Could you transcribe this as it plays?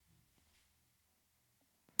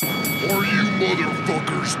Are you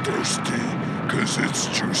motherfuckers thirsty? Cause it's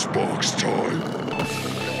juice box time.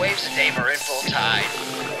 The waves of Dave are in full tide.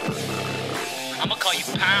 I'm gonna call you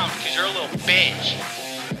Pound cause you're a little bitch.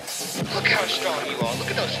 Look how strong you are. Look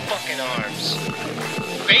at those fucking arms.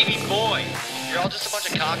 Baby boy, you're all just a bunch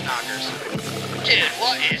of cock knockers. Dude,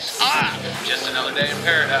 what is up? Just another day in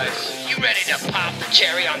paradise. You ready to pop the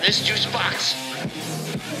cherry on this juice box?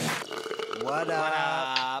 What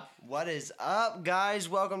up? What is up, guys?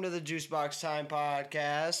 Welcome to the JUICEBOXTime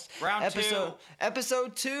Podcast.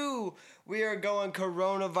 Episode 2. We are going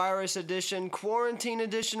coronavirus edition, quarantine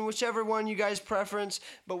edition, whichever one you guys preference.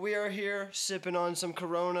 But we are here sipping on some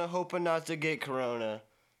Corona, hoping not to get Corona.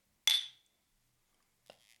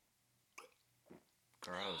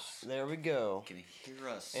 Gross. There we go. Can you hear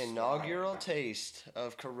us? Inaugural taste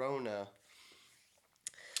of Corona.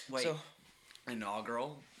 Wait,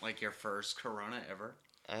 inaugural? Like your first Corona ever?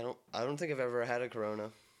 I don't think I've ever had a Corona.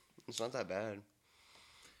 It's not that bad.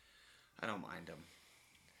 I don't mind them.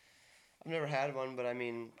 I've never had one, but I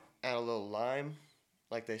mean, add a little lime,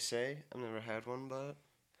 like they say. I've never had one, but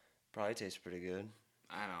probably tastes pretty good.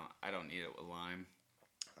 I don't need it with lime.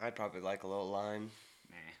 I'd probably like a little lime.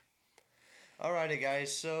 Nah. Alrighty,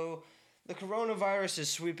 guys. So the coronavirus is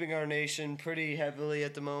sweeping our nation pretty heavily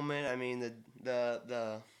at the moment. I mean,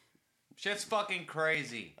 the shit's fucking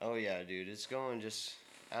crazy. Oh yeah, dude, it's going just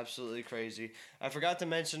absolutely crazy. I forgot to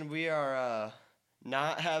mention we are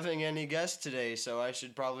not having any guests today, so I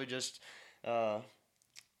should probably just go ahead.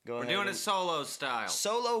 We're doing it solo style.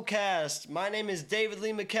 Solo cast. My name is David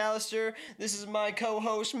Lee McAllister. This is my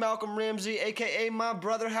co-host Malcolm Ramsey, aka my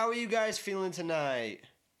brother. How are you guys feeling tonight?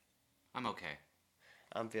 I'm okay.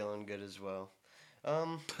 I'm feeling good as well.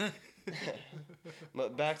 But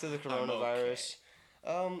back to the coronavirus.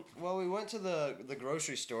 Well, we went to the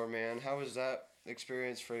grocery store, man. How was that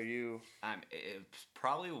experience for you? It's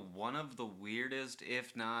probably one of the weirdest,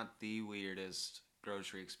 if not the weirdest,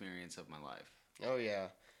 grocery experience of my life. Oh, yeah.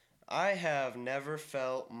 I have never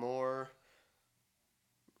felt more,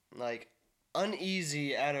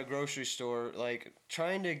 uneasy at a grocery store,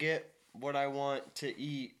 trying to get what I want to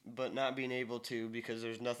eat, but not being able to because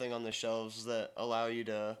there's nothing on the shelves that allow you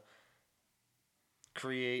to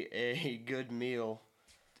create a good meal.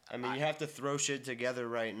 I mean, you have to throw shit together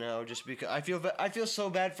right now just because I feel so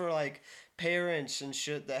bad for parents and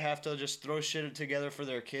shit that have to just throw shit together for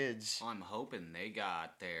their kids. I'm hoping they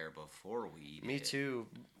got there before we did. Me too.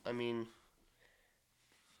 I mean,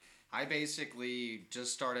 I basically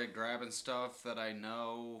just started grabbing stuff that I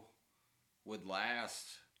know would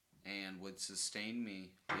last and would sustain me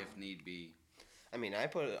if need be. I mean, I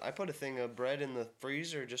put a thing of bread in the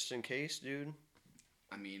freezer just in case, dude.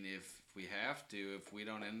 I mean, if we have to, if we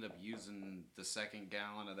don't end up using the second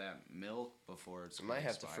gallon of that milk before it's might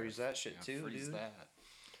have to freeze that shit too, freeze dude. That.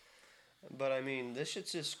 But I mean, this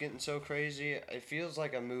shit's just getting so crazy. It feels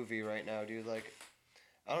like a movie right now, dude.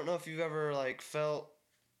 I don't know if you've ever felt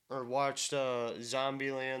or watched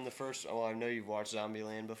Zombieland the first. Oh, I know you've watched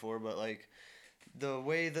Zombieland before, but the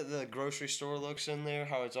way that the grocery store looks in there,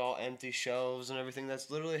 how it's all empty shelves and everything. That's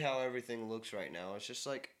literally how everything looks right now. It's just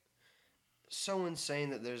so insane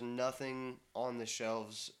that there's nothing on the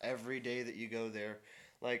shelves every day that you go there.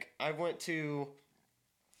 I went to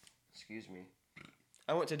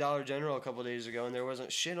Dollar General a couple days ago and there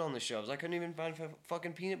wasn't shit on the shelves. I couldn't even find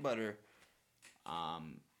fucking peanut butter.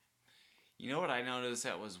 You know what I noticed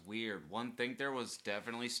that was weird? One thing there was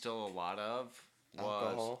definitely still a lot of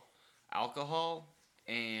was alcohol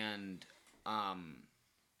and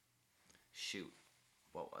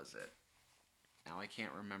what was it? Now I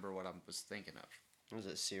can't remember what I was thinking of. Was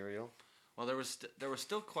it cereal? Well, there was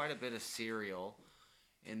still quite a bit of cereal,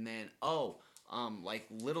 and then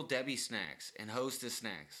Little Debbie snacks and Hostess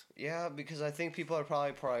snacks. Yeah, because I think people are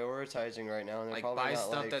probably prioritizing right now, and they're probably buy not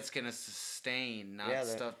stuff that's gonna sustain, not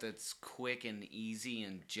stuff that's quick and easy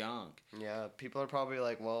and junk. Yeah, people are probably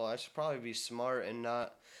well, I should probably be smart and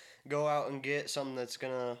not go out and get something that's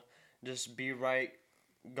gonna just be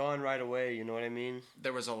gone right away, you know what I mean?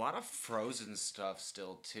 There was a lot of frozen stuff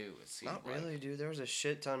still, too, it seemed Not really, dude. There was a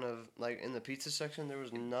shit ton of, in the pizza section, there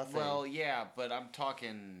was nothing. Well, yeah, but I'm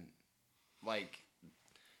talking,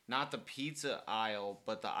 not the pizza aisle,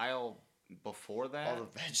 but the aisle before that. All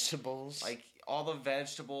the vegetables. All the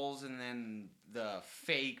vegetables and then the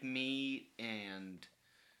fake meat, and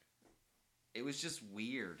it was just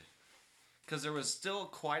weird. Because there was still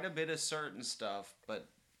quite a bit of certain stuff, but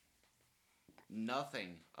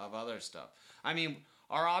nothing of other stuff. I mean,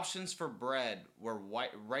 our options for bread were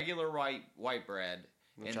regular white bread,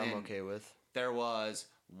 which I'm okay with. There was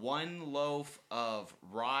one loaf of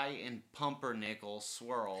rye and pumpernickel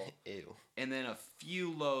swirl, Ew. and then a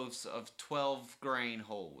few loaves of 12-grain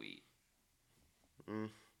whole wheat.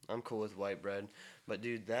 I'm cool with white bread. But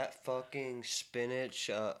dude, that fucking spinach,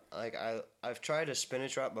 like I've tried a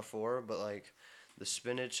spinach wrap before, but like the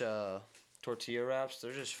spinach tortilla wraps,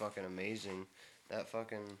 they're just fucking amazing. That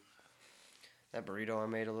burrito I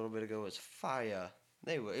made a little bit ago was fire.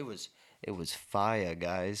 It was fire,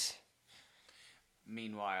 guys.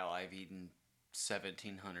 Meanwhile, I've eaten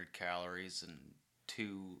 1,700 calories in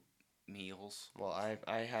 2 meals. Well,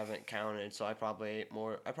 I haven't counted, so I probably ate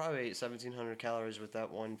more. I probably ate 1,700 calories with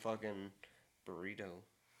that one fucking burrito.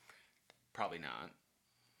 Probably not.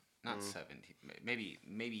 Not 17.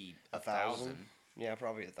 Maybe 1,000. Yeah,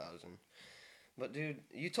 probably 1,000. But dude,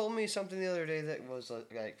 you told me something the other day that was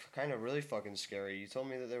like kind of really fucking scary. You told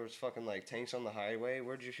me that there was fucking like tanks on the highway.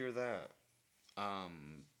 Where'd you hear that?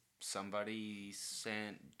 Somebody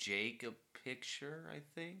sent Jake a picture, I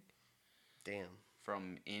think. Damn.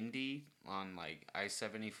 From Indy on like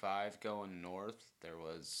I-75 going north. There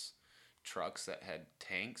was trucks that had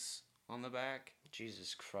tanks on the back.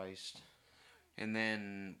 Jesus Christ. And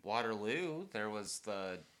then Waterloo, there was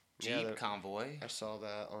the Jeep convoy. I saw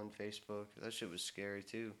that on Facebook. That shit was scary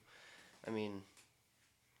too. I mean,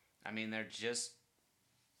 they're just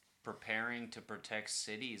preparing to protect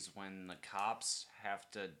cities when the cops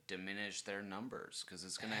have to diminish their numbers because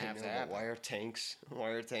it's gonna have to happen. Why are tanks?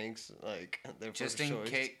 Like they're just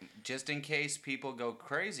in case people go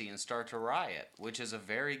crazy and start to riot, which is a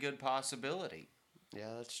very good possibility.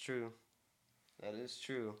 Yeah, that's true. That is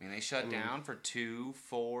true. They shut down for 2,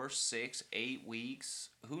 4, 6, 8 weeks.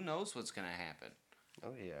 Who knows what's gonna happen?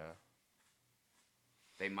 Oh yeah.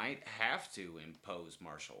 They might have to impose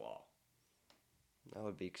martial law. That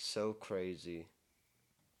would be so crazy.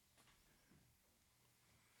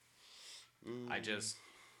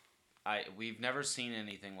 We've never seen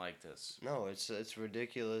anything like this. No, it's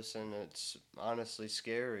ridiculous and it's honestly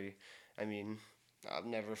scary. I mean, I've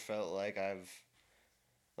never felt like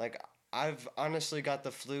I've honestly got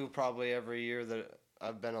the flu probably every year that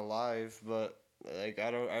I've been alive, but like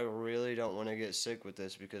I really don't want to get sick with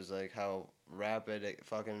this because like how rapid it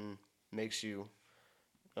fucking makes you.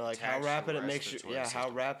 Like how rapid it makes you, how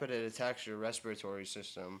rapid it attacks your respiratory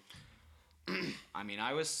system.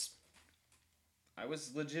 I was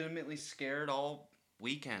legitimately scared all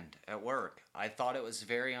weekend at work. I thought it was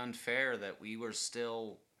very unfair that we were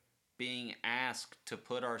still being asked to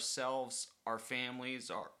put ourselves, our families,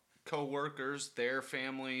 our co-workers, their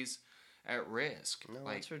families at risk. No,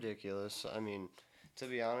 that's ridiculous. I mean, to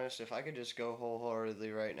be honest, if I could just go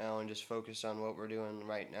wholeheartedly right now and just focus on what we're doing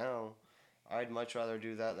right now, I'd much rather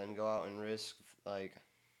do that than go out and risk, like,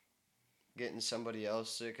 getting somebody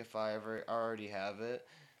else sick if I ever already have it.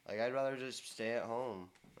 Like, I'd rather just stay at home.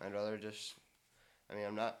 I'd rather just...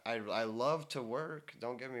 I love to work.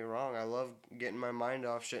 Don't get me wrong. I love getting my mind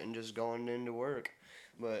off shit and just going into work.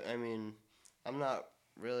 But, I'm not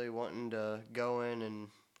really wanting to go in and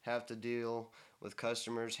have to deal with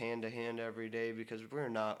customers hand to hand every day because we're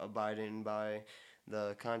not abiding by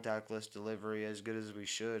the contactless delivery as good as we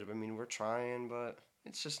should. We're trying, but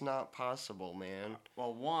it's just not possible, man.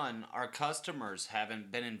 Well, one, our customers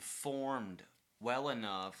haven't been informed well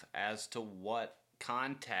enough as to what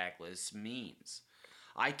contactless means.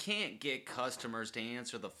 I can't get customers to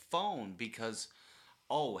answer the phone because,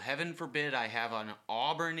 heaven forbid I have an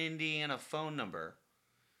Auburn, Indiana phone number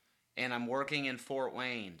and I'm working in Fort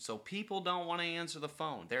Wayne. So people don't want to answer the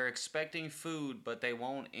phone. They're expecting food, but they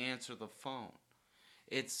won't answer the phone.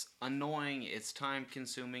 It's annoying, it's time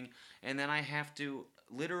consuming, and then I have to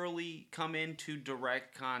literally come into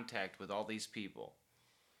direct contact with all these people.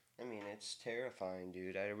 It's terrifying,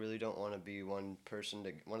 dude. I really don't want to be one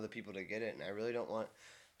of the people to get it, and I really don't want,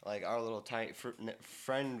 like, our little tiny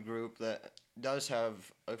friend group that does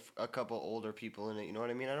have a couple older people in it, you know what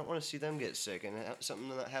I mean? I don't want to see them get sick and something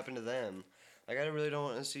that happened to them. Like, I really don't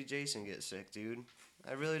want to see Jason get sick, dude.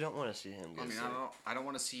 I really don't want to see him get sick. I don't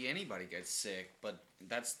want to see anybody get sick, but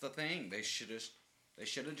that's the thing. They should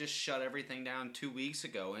have just shut everything down 2 weeks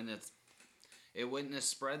ago, and it wouldn't have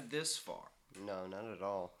spread this far. No, not at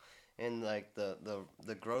all. And like the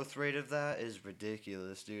growth rate of that is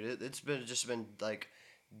ridiculous, dude. It's been like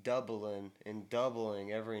doubling and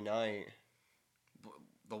doubling every night.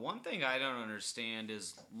 The one thing I don't understand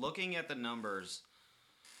is looking at the numbers.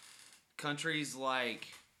 Countries like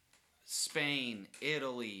Spain,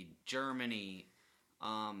 Italy, Germany,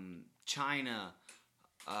 China,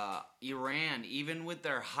 Iran, even with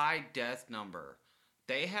their high death number,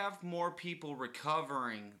 they have more people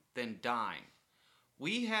recovering than dying.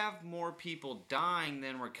 we have more people dying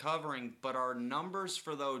than recovering, but our numbers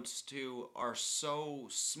for those two are so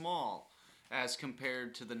small as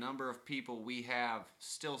compared to the number of people we have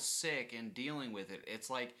still sick and dealing with it. It's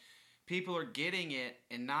like people are getting it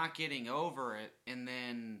and not getting over it, and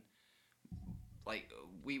then like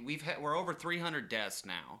we're over 300 deaths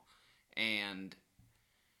now, and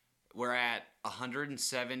we're at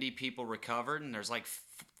 170 people recovered, and there's like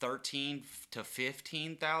 13 to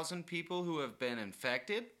 15,000 people who have been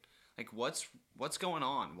infected. Like, what's going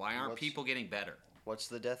on? Why aren't people getting better? What's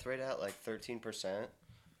the death rate at? Like 13%?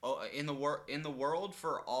 Oh, in the world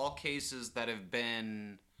for all cases that have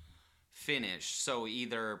been finished, so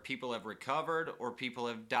either people have recovered or people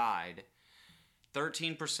have died,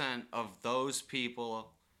 13% of those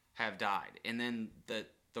people have died. And then the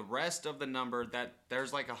rest of the number, that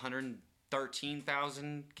there's like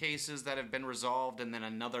 113,000 cases that have been resolved, and then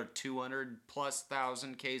another 200 plus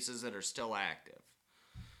thousand cases that are still active.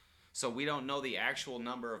 So we don't know the actual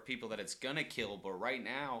number of people that it's gonna kill, but right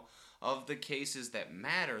now, of the cases that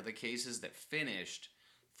matter, the cases that finished,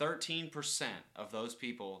 13% of those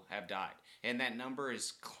people have died. And that number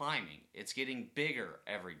is climbing. It's getting bigger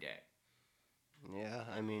every day. Yeah,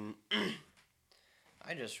 I mean,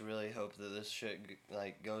 I just really hope that this shit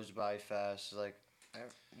like goes by fast. Like,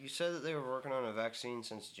 you said that they were working on a vaccine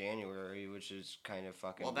since January, which is kind of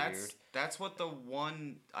fucking weird. That's what the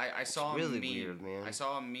one I saw. It's really a meme. Weird, man. I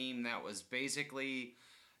saw a meme that was basically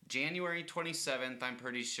January 27th. I'm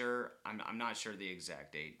pretty sure. I'm not sure the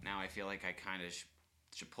exact date. Now I feel like I kind of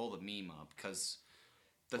should pull the meme up because.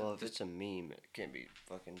 If it's a meme, it can't be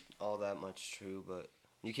fucking all that much true, but.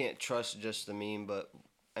 You can't trust just the meme, but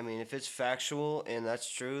I mean, if it's factual and that's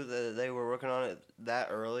true that they were working on it that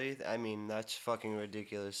early, I mean, that's fucking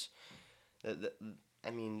ridiculous.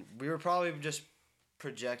 I mean, we were probably just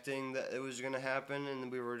projecting that it was going to happen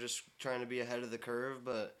and we were just trying to be ahead of the curve,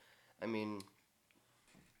 but I mean,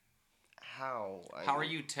 how? How are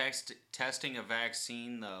you testing a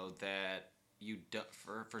vaccine, though, that you do,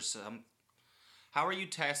 for some... How are you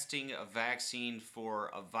testing a vaccine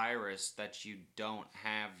for a virus that you don't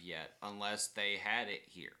have yet unless they had it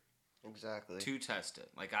here? Exactly. To test it.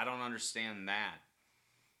 Like, I don't understand that.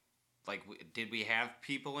 Like, did we have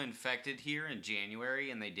people infected here in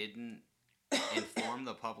January and they didn't inform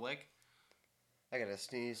the public? I gotta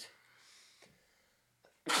sneeze.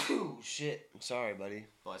 Oh, shit. I'm sorry, buddy.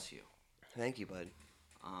 Bless you. Thank you, bud.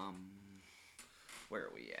 Where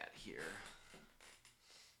are we at here?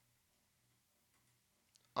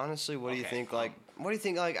 Honestly, what do you think? Like, what do you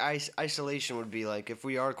think? Like, isolation would be like if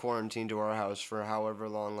we are quarantined to our house for however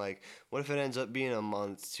long. Like, what if it ends up being a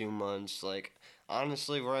month, 2 months? Like,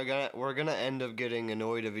 honestly, we're gonna end up getting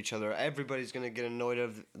annoyed of each other. Everybody's gonna get annoyed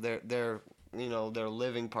of their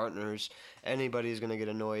living partners. Anybody's gonna get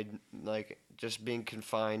annoyed, like, just being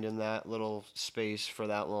confined in that little space for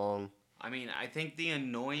that long. I mean, I think the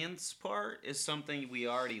annoyance part is something we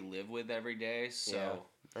already live with every day. So. Yeah.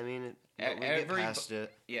 I mean, we get past it.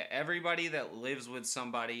 Yeah, everybody that lives with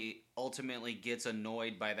somebody ultimately gets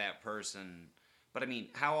annoyed by that person. But I mean,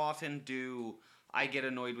 how often do I get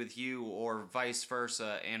annoyed with you or vice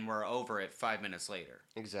versa and we're over it 5 minutes later?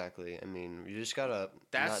 Exactly. I mean, you just gotta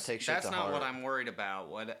not take shit to heart. That's not what I'm worried about.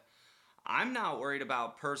 What I'm not worried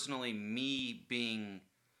about personally, me being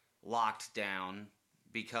locked down,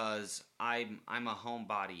 because I'm a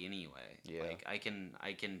homebody anyway. Yeah. Like I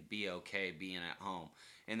can be okay being at home.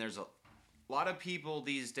 And there's a lot of people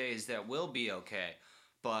these days that will be okay,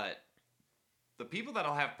 but the people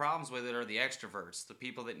that'll have problems with it are the extroverts, the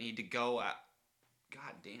people that need to go out.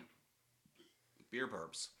 God damn. Beer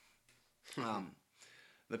burps.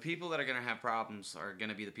 The people that are going to have problems are going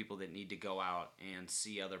to be the people that need to go out and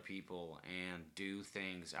see other people and do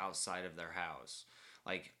things outside of their house.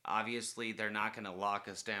 Like, obviously, they're not going to lock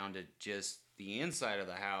us down to just the inside of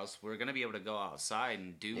the house. We're going to be able to go outside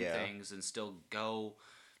and do things and still go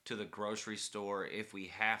to the grocery store if we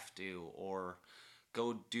have to, or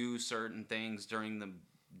go do certain things during the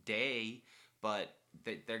day. But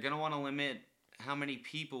they're going to want to limit how many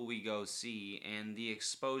people we go see and the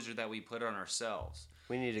exposure that we put on ourselves.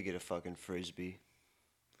 We need to get a fucking Frisbee.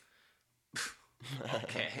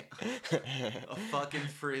 Okay. A fucking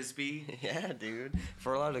Frisbee? Yeah, dude. If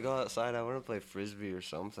we're allowed to go outside, I want to play Frisbee or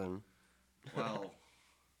something. Well,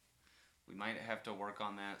 we might have to work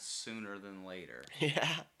on that sooner than later.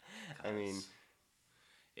 Yeah. I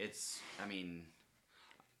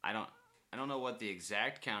don't know what the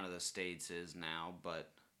exact count of the states is now,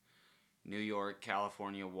 but New York,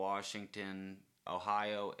 California, Washington,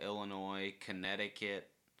 Ohio, Illinois, Connecticut,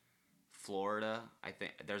 Florida. I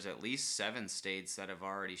think there's at least 7 states that have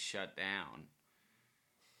already shut down.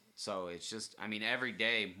 So it's just, I mean, every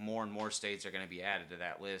day more and more states are going to be added to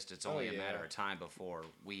that list. It's only a matter of time before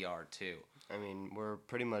we are too. I mean, we're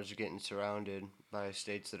pretty much getting surrounded by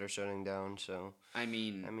states that are shutting down. So I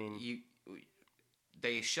mean,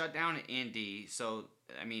 they shut down Indy. So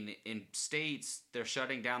I mean, in states they're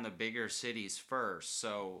shutting down the bigger cities first.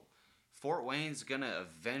 So Fort Wayne's gonna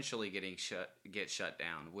eventually get shut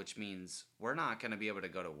down, which means we're not gonna be able to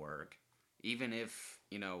go to work, even if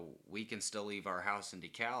we can still leave our house in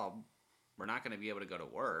DeKalb. We're not gonna be able to go to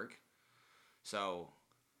work. So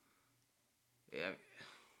yeah,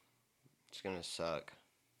 it's gonna suck.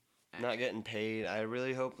 Not getting paid. I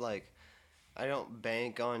really hope I don't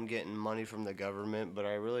bank on getting money from the government, but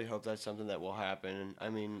I really hope that's something that will happen. I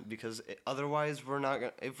mean, because otherwise we're not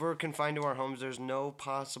gonna. If we're confined to our homes, there's no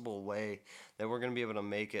possible way that we're gonna be able to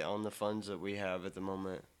make it on the funds that we have at the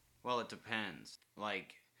moment. Well, it depends.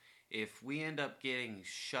 Like, if we end up getting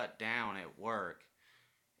shut down at work,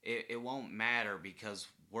 it won't matter because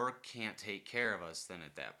work can't take care of us then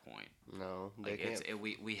at that point. No, they can't.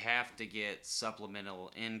 We have to get supplemental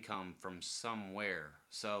income from somewhere.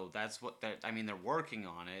 So that's what I mean, they're working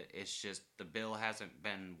on it. It's just the bill hasn't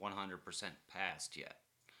been 100% passed yet.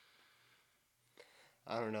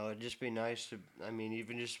 I don't know. It'd just be nice to,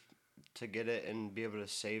 even just to get it and be able to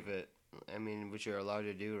save it. I mean, which you're allowed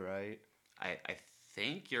to do, right? I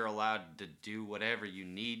think you're allowed to do whatever you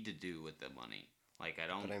need to do with the money. Like, I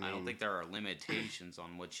don't think there are limitations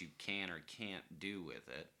on what you can or can't do with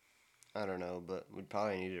it. I don't know, but we'd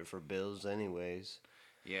probably need it for bills anyways.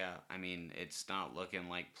 Yeah, I mean, it's not looking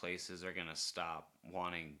like places are going to stop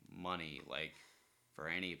wanting money, like, for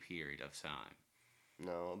any period of time.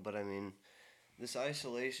 No, but I mean, this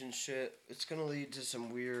isolation shit, it's going to lead to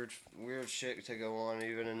some weird shit to go on,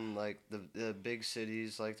 even in, like, the big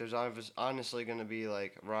cities. Like, there's honestly going to be,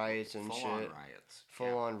 like, riots and shit. Full-on riots.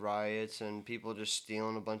 Full-on riots and people just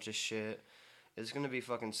stealing a bunch of shit. It's going to be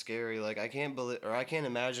fucking scary. Like, I can't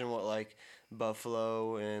imagine what, like,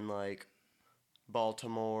 Buffalo and, like,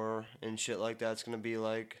 Baltimore and shit like that's going to be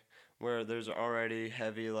like, where there's already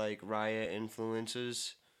heavy, like, riot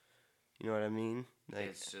influences. You know what I mean?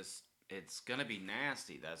 Like, It's going to be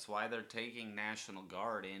nasty. That's why they're taking National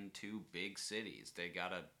Guard into big cities. They got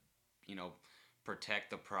to, protect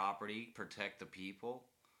the property, protect the people.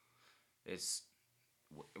 This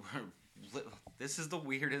is the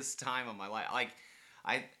weirdest time of my life. Like,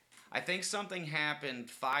 I think something happened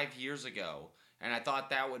 5 years ago, and I thought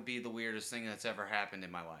that would be the weirdest thing that's ever happened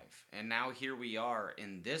in my life. And now here we are,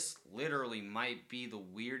 and this literally might be the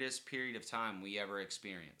weirdest period of time we ever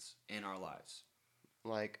experience in our lives.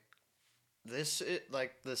 Like, the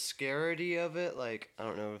scaredy of it, like, I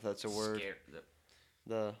don't know if that's a word.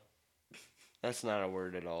 That's not a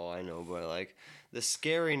word at all, I know, but, like, the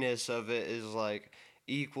scariness of it is, like,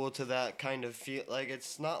 equal to that kind of feel. Like,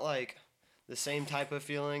 it's not, like, the same type of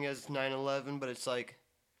feeling as 9/11, but it's, like,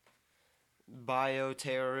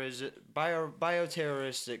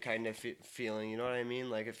 bioterroristic kind of feeling, you know what I mean?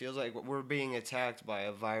 Like, it feels like we're being attacked by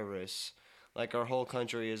a virus. Like, our whole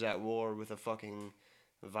country is at war with a fucking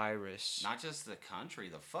virus. Not just the country,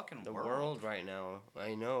 the fucking the world. The world right now.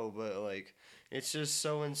 I know, but, like, it's just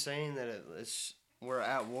so insane that we're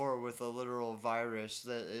at war with a literal virus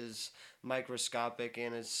that is microscopic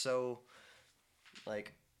and it's so,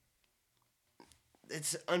 like,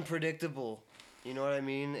 it's unpredictable. You know what I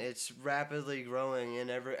mean? It's rapidly growing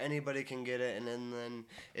and anybody can get it, and then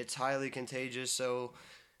it's highly contagious, so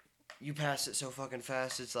you pass it so fucking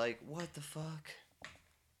fast, it's like, what the fuck?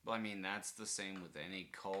 Well, I mean, that's the same with any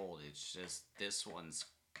cold. It's just this one's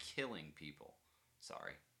killing people.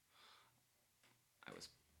 Sorry. I was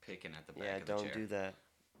picking at the back of the chair. Yeah, don't do that.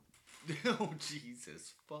 Oh,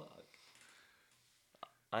 Jesus, fuck.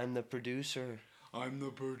 I'm the producer. I'm the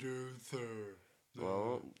producer.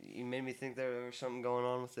 Well, you made me think there was something going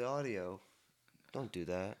on with the audio. Don't do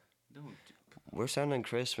that. We're sounding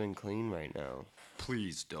crisp and clean right now.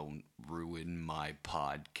 Please don't ruin my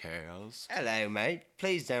podcast. Hello, mate.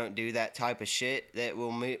 Please don't do that type of shit that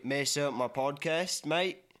will mess up my podcast,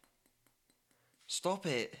 mate. Stop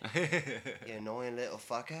it. You annoying little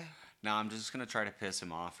fucker. No, I'm just going to try to piss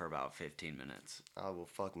him off for about 15 minutes. I will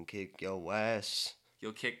fucking kick your ass.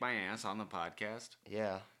 You'll kick my ass on the podcast?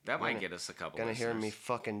 Yeah. That might get us a couple Gonna listeners. hear me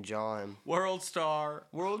fucking jaw him. World star.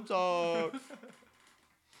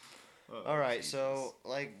 Alright, so,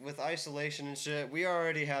 like, with isolation and shit, we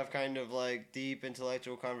already have kind of, like, deep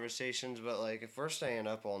intellectual conversations, but, like, if we're staying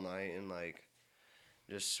up all night and, like,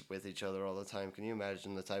 just with each other all the time, can you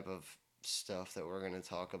imagine the type of stuff that we're gonna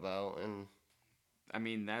talk about? And I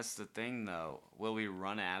mean, that's the thing, though. Will we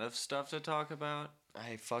run out of stuff to talk about?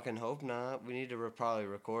 I fucking hope not. We need to probably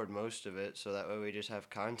record most of it so that way we just have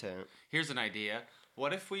content. Here's an idea.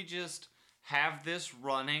 What if we just have this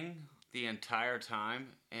running the entire time,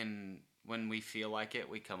 and when we feel like it,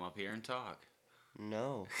 we come up here and talk?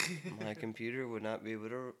 No, my computer would not be able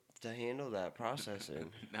to handle that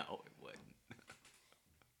processing. No, it wouldn't.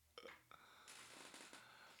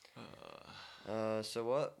 So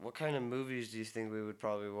what kind of movies do you think we would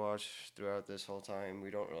probably watch throughout this whole time?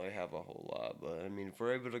 We don't really have a whole lot, but I mean, if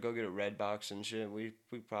we're able to go get a Redbox and shit, we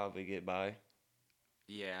probably get by.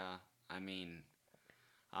 Yeah, I mean,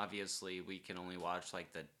 obviously we can only watch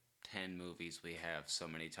like the 10 movies we have so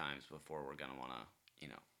many times before we're gonna wanna,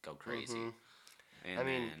 go crazy. Mhm. And I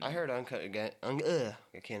mean, I heard I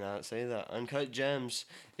cannot say that. Uncut Gems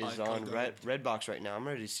is on Redbox right now. I'm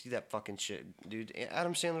ready to see that fucking shit, dude.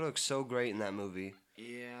 Adam Sandler looks so great in that movie.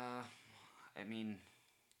 Yeah, I mean,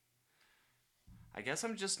 I guess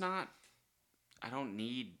I'm just not. I don't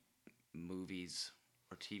need movies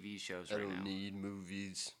or TV shows right now. need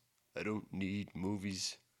movies. I don't need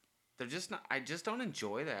movies. They're just not. I just don't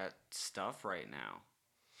enjoy that stuff right now.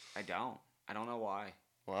 I don't. I don't know why.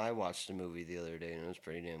 Well, I watched a movie the other day and it was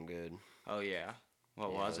pretty damn good. Oh yeah.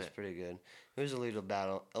 What was it? it? Was pretty good. It was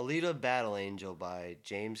Alita Battle Angel by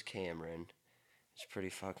James Cameron. It's pretty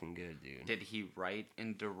fucking good, dude. Did he write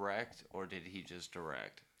and direct, or did he just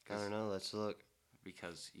direct? I don't know. Let's look.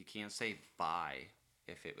 Because you can't say by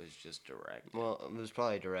if it was just direct. Well, it was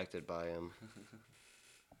probably directed by him.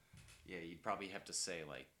 Yeah, you'd probably have to say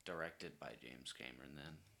like directed by James Cameron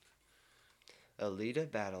then. Alita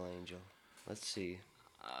Battle Angel. Let's see.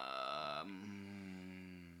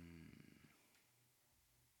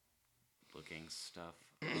 Looking stuff.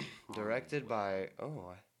 Directed by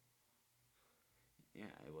Yeah,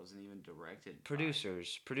 it wasn't even directed.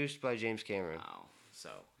 Produced by James Cameron. Wow. So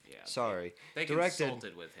yeah. Sorry. They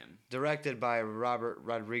consulted with him. Directed by Robert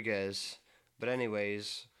Rodriguez. But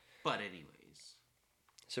anyways.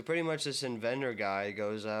 So pretty much this inventor guy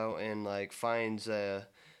goes out and like finds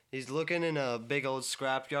he's looking in a big old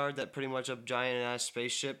scrapyard that pretty much a giant ass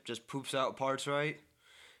spaceship just poops out parts, right?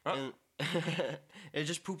 Oh. And it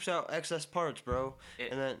just poops out excess parts, bro.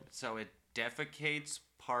 So it defecates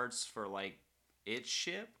parts for like its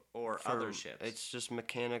ship or other ships. It's just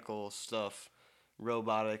mechanical stuff,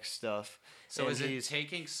 robotic stuff. So and is it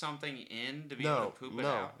taking something in to be able to poop it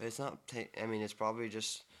out? No, it's not. I mean, it's probably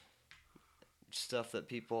just stuff that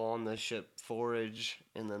people on the ship forage,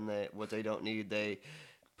 and then what they don't need, they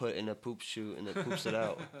put in a poop chute, and it poops it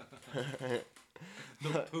out.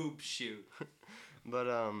 The poop chute. But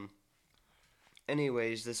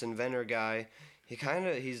anyways, this inventor guy, he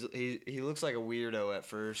looks like a weirdo at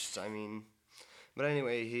first. I mean, but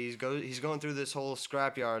anyway, he's going through this whole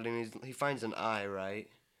scrapyard and he finds an eye, right?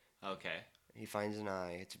 Okay. He finds an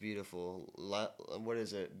eye. It's beautiful. What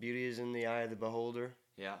is it? Beauty is in the eye of the beholder.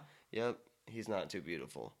 Yeah. Yep. He's not too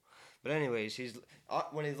beautiful. But anyways,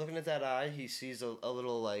 when he's looking at that eye, he sees a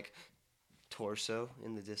little like torso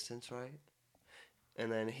in the distance, right?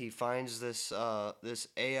 And then he finds this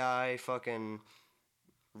AI fucking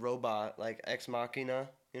robot, like Ex Machina,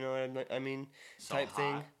 you know what I mean? So type hot.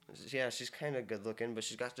 thing. Yeah, she's kind of good looking, but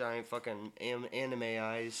she's got giant fucking anime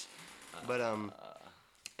eyes. But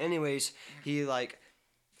anyways, he like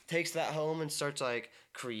takes that home and starts like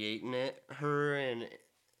creating her and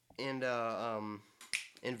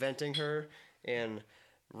inventing her and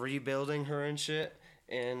rebuilding her and shit.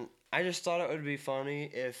 And I just thought it would be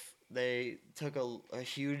funny if they took a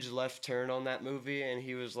huge left turn on that movie and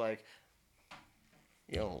he was like,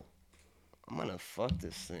 yo, I'm gonna fuck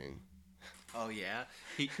this thing. Oh yeah.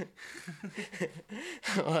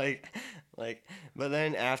 But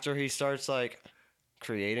then after he starts like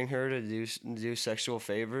creating her to do sexual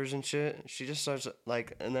favors and shit, she just starts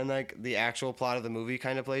like, and then like the actual plot of the movie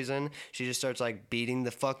kind of plays in. She just starts like beating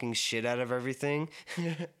the fucking shit out of everything.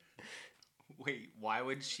 Wait, why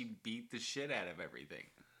would she beat the shit out of everything?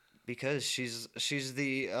 Because she is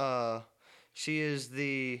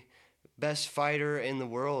the best fighter in the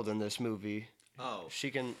world in this movie. Oh.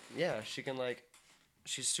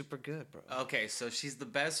 She's super good, bro. Okay, so she's the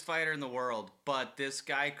best fighter in the world, but this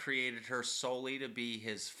guy created her solely to be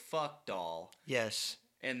his fuck doll. Yes.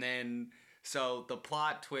 And then, so the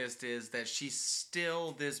plot twist is that she's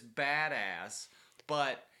still this badass,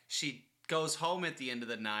 but she goes home at the end of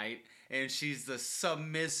the night, and she's the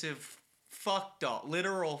submissive fuck doll,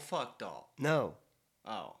 literal fuck doll. No.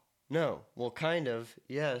 Oh. No. Well, kind of,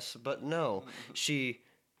 yes, but no. She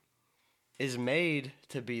is made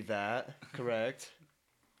to be that, correct?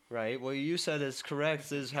 Right? What you said is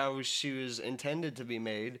correct, is how she was intended to be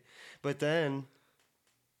made. But then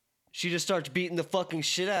She just starts beating the fucking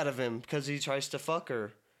shit out of him because he tries to fuck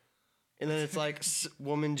her. And then it's like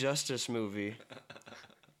woman justice movie.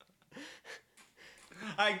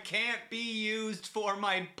 I can't be used for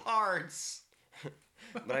my parts.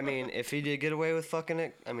 But I mean, if he did get away with fucking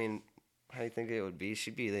it, I mean, how do you think it would be?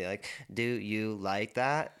 She'd be like, do you like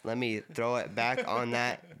that? Let me throw it back on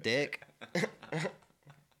that dick.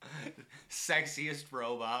 Sexiest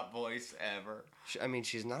robot voice ever. I mean,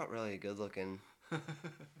 she's not really good looking.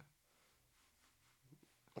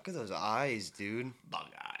 Look at those eyes, dude. Bug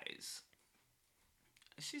eyes.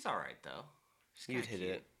 She's alright, though. She's You'd kinda hit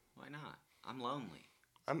cute. it. Why not? I'm lonely.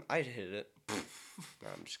 I'd hit it. No,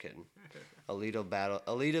 I'm just kidding.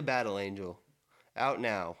 Alita Battle Angel. Out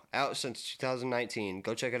now. Out since 2019.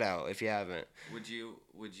 Go check it out if you haven't. Would you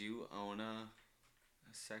own a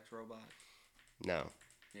sex robot? No.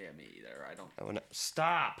 Yeah, me either.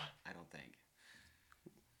 Stop. I don't think.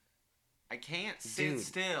 I can't sit Dude.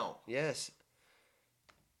 still. Yes.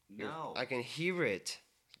 No. I can hear it.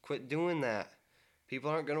 Quit doing that. People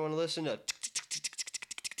aren't going to want to listen to...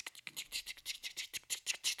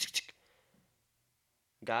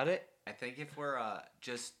 Got it? I think if we're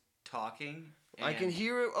just talking... I can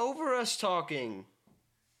hear it over us talking.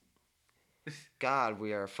 God,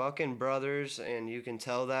 we are fucking brothers, and you can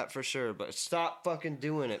tell that for sure. But stop fucking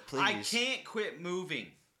doing it, please. I can't quit moving.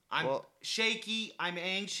 I'm shaky. I'm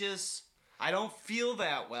anxious. I don't feel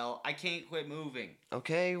that well. I can't quit moving.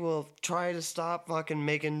 Okay, well, try to stop fucking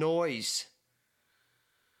making noise.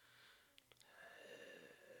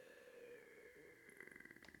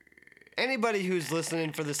 Anybody who's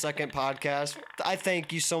listening for the second podcast, I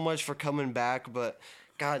thank you so much for coming back, but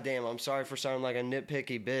goddamn, I'm sorry for sounding like a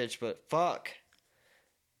nitpicky bitch, but fuck.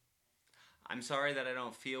 I'm sorry that I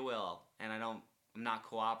don't feel well and I'm not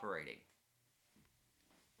cooperating.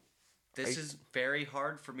 This is very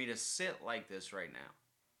hard for me to sit like this right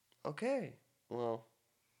now. Okay, well,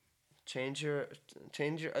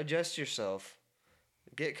 adjust yourself.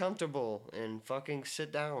 Get comfortable and fucking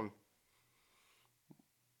sit down.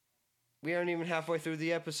 We aren't even halfway through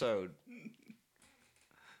the episode.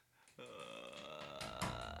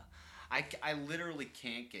 I literally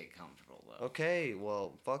can't get comfortable, though. Okay,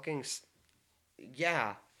 well, fucking...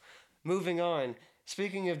 yeah. Moving on.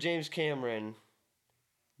 Speaking of James Cameron...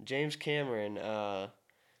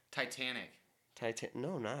 Titanic.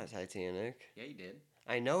 No, not Titanic. Yeah, you did.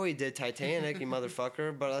 I know he did Titanic, you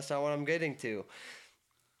motherfucker, but that's not what I'm getting to.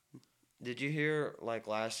 Did you hear, like,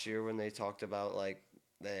 last year when they talked about, like,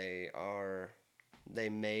 they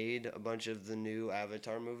made a bunch of the new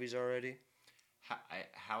Avatar movies already?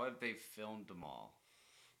 How have they filmed them all?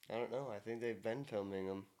 I don't know. I think they've been filming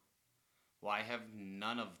them. Why have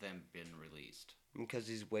none of them been released? Because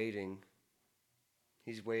he's waiting.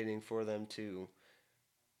 He's waiting for them to...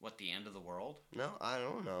 What, the end of the world? No, I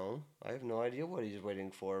don't know. I have no idea what he's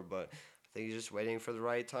waiting for, but I think he's just waiting for the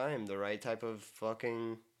right time, the right type of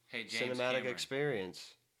fucking James cinematic Cameron.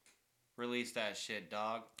 Experience. Release that shit,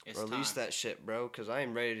 dog. Release that shit, bro, because I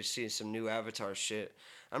am ready to see some new Avatar shit.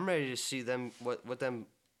 I'm ready to see them what them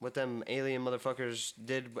alien motherfuckers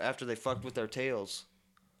did after they fucked with their tails.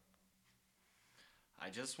 I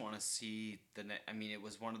just want to see it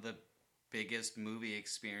was one of the biggest movie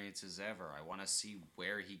experiences ever. I want to see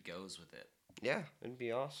where he goes with it. Yeah, it'd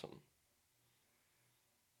be awesome.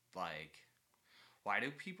 Like, why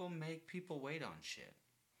do people make people wait on shit?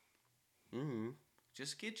 Mm-hmm.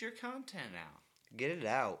 Just get your content out. Get it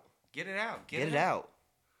out. Get it out. Get it out.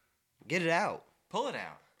 Get it out. Pull it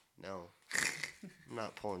out. No. I'm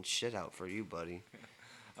not pulling shit out for you, buddy.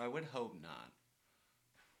 I would hope not.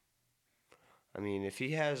 I mean, if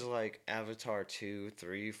he has, like, Avatar 2,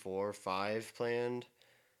 3, 4, 5 planned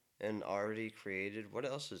and already created, what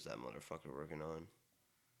else is that motherfucker working on?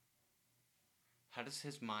 How does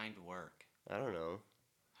his mind work? I don't know.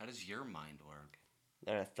 How does your mind work?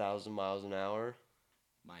 At 1,000 miles an hour?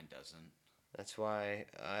 Mine doesn't. That's why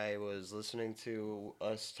I was listening to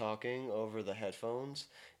us talking over the headphones,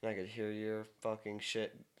 and I could hear your fucking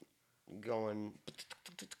shit going...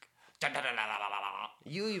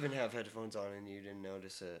 You even have headphones on and you didn't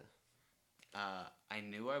notice it. I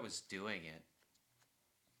knew I was doing it.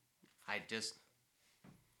 I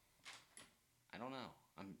don't know.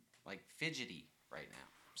 I'm, like, fidgety right now.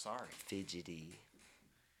 I'm sorry. Fidgety.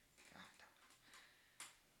 God.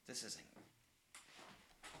 This isn't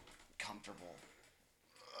comfortable.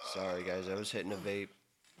 Sorry, guys. I was hitting a vape.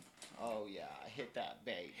 Oh, yeah. I hit that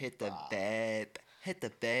vape. Hit the vape. Hit the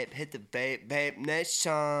vape. Hit the vape. Vape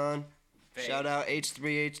Nation. Vape. Shout out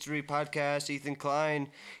H3H3 Podcast. Ethan Klein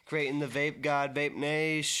creating the Vape God. Vape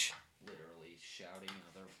Nation. Literally shouting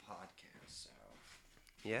other podcasts out.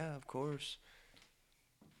 Yeah, of course.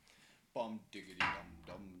 Bum diggity dum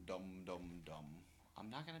dum dum dum dum. I'm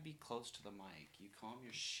not gonna be close to the mic. You calm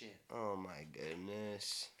your shit. Oh my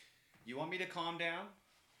goodness. You want me to calm down?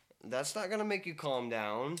 That's not gonna make you calm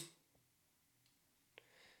down.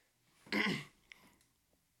 I'm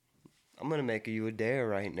gonna make you a dare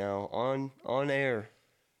right now on air.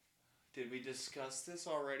 Did we discuss this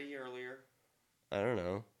already earlier? I don't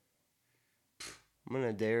know. I'm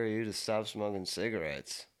gonna dare you to stop smoking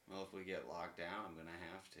cigarettes. Well, if we get locked down, I'm gonna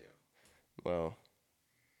have to. Well,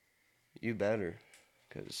 you better,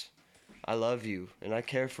 'cause I love you and I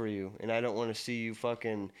care for you and I don't want to see you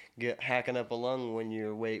fucking get hacking up a lung when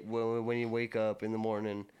you wake up in the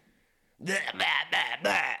morning.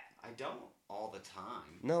 I don't all the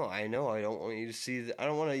time. No, I know. I don't want you to see. I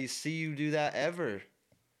don't want to see you do that ever.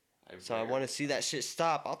 So I want to see that shit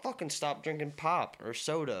stop. I'll fucking stop drinking pop or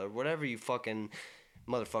soda or whatever you fucking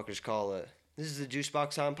motherfuckers call it. This is the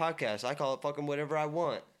JUICEBOXTIME Podcast. I call it fucking whatever I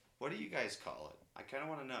want. What do you guys call it? I kind of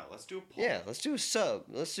want to know. Let's do a poll. Yeah, let's do a sub.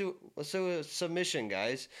 Let's do a submission,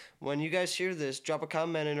 guys. When you guys hear this, drop a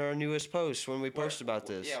comment in our newest post when we post about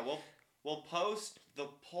this. Yeah, we'll post the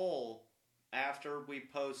poll after we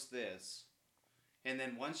post this. And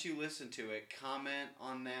then once you listen to it, comment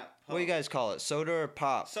on that post. What do you guys call it? Soda or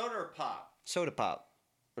pop? Soda or pop? Soda pop.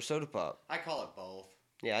 Or soda pop. I call it both.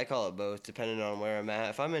 Yeah, I call it both, depending on where I'm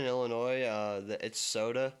at. If I'm in Illinois, it's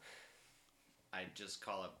soda. I just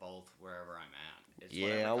call it both wherever I'm at. It's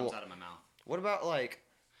Yeah, whatever comes out of my mouth. What about, like...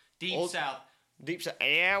 Deep South. Deep South.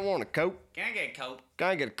 Yeah, I want a Coke. Can I get a Coke? Can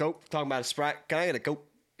I get a Coke? Talking about a Sprite. Can I get a Coke?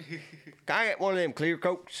 Can I get one of them clear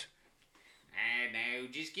Cokes? No,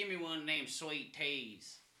 just give me one of them sweet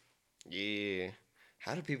teas. Yeah.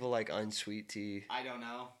 How do people like unsweet tea? I don't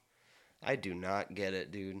know. I do not get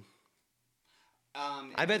it, dude.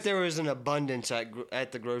 I bet there was an abundance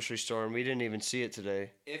at the grocery store and we didn't even see it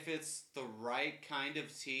today. If it's the right kind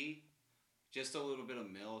of tea, just a little bit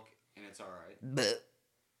of milk, and it's all right. But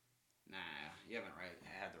Nah, you haven't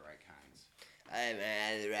had the right kinds. I haven't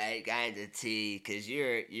had the right kinds of tea, cause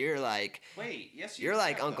you're like Wait, yes, you're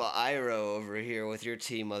like Uncle Iroh over here with your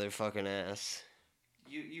tea, motherfucking ass.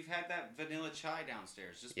 You've had that vanilla chai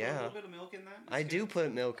downstairs. Just put Yeah. a little bit of milk in that. I do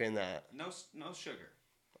put milk in that. No sugar.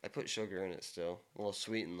 I put sugar in it still. A little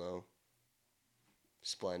sweetened though.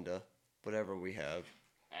 Splenda. Whatever we have.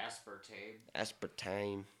 Aspartame. As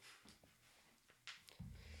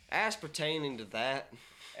pertaining to that.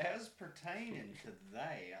 As pertaining to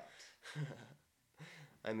that.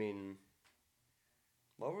 I mean,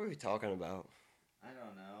 what were we talking about? I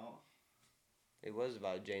don't know. It was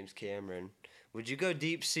about James Cameron. Would you go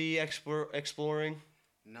deep sea exploring?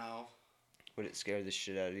 No. Would it scare the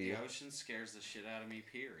shit out of you? The ocean scares the shit out of me,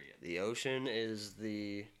 period. The ocean is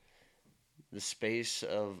the space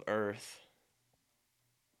of Earth.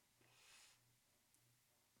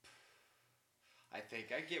 I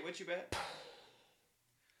think I get what you bet.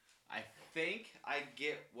 I think I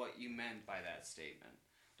get what you meant by that statement.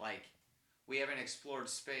 Like, we haven't explored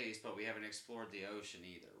space, but we haven't explored the ocean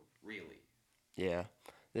either, really. Yeah.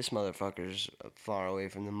 This motherfucker's far away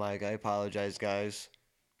from the mic. I apologize, guys.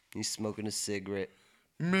 He's smoking a cigarette.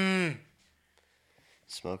 Me.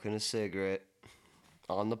 Smoking a cigarette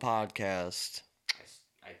on the podcast.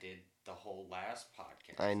 I did the whole last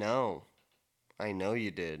podcast. I know. I know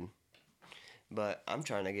you did. But I'm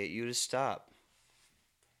trying to get you to stop.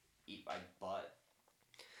 Eat my butt.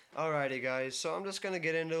 Alrighty, guys. So I'm just gonna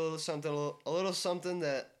get into a little something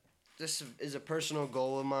that this is a personal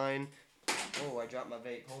goal of mine. Oh, I dropped my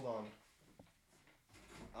vape. Hold on.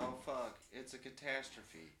 Oh, fuck. It's a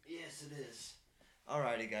catastrophe. Yes, it is.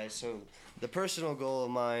 Alrighty, guys. So the personal goal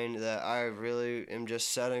of mine that I really am just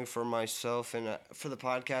setting for myself and for the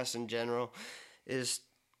podcast in general is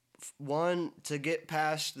one, to get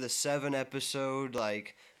past the 7 episode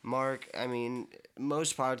mark. I mean,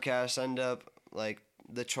 most podcasts end up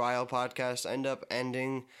the trial podcasts end up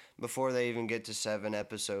ending before they even get to 7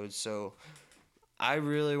 episodes. So I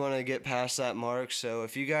really want to get past that mark. So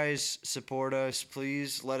if you guys support us,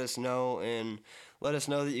 please let us know, and let us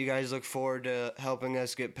know that you guys look forward to helping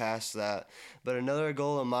us get past that. But another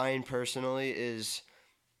goal of mine personally is,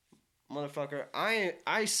 motherfucker,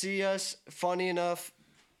 I see us funny enough.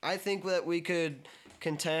 I think that we could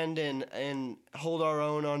contend and hold our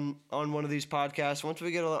own on one of these podcasts. Once we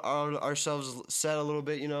get ourselves set a little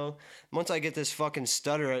bit, once I get this fucking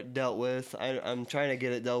stutter dealt with, I'm trying to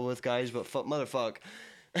get it dealt with, guys, but motherfuck.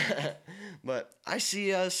 But I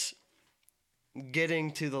see us getting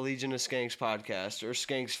to the Legion of Skanks podcast or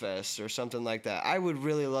Skanks Fest or something like that. I would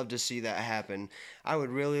really love to see that happen. I would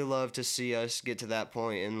really love to see us get to that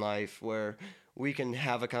point in life where we can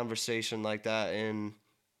have a conversation like that and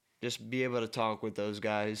just be able to talk with those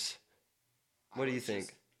guys What do you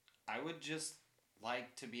think? I would just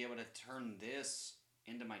like to be able to turn this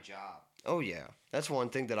into my job. Oh yeah, that's one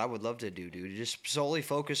thing that I would love to do, dude. Just solely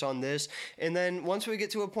focus on this, and then once we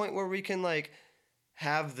get to a point where we can like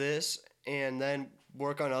have this, and then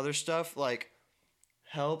work on other stuff, like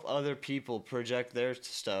help other people project their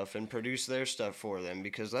stuff and produce their stuff for them,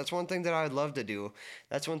 because that's one thing that I'd love to do.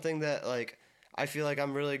 That's one thing that like I feel like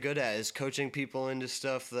I'm really good at, is coaching people into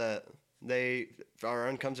stuff that they are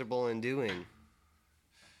uncomfortable in doing.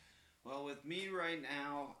 Well, with me right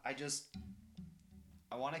now,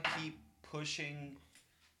 I want to keep pushing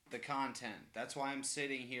the content. That's why I'm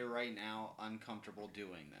sitting here right now uncomfortable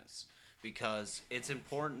doing this, because it's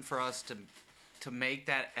important for us to make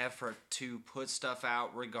that effort to put stuff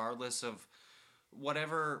out regardless of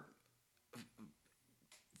whatever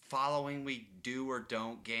following we do or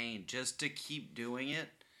don't gain. Just to keep doing it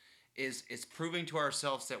is proving to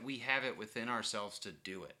ourselves that we have it within ourselves to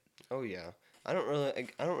do it. Oh yeah. I don't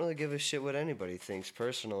really give a shit what anybody thinks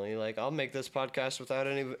personally. Like, I'll make this podcast without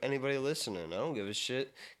anybody listening. I don't give a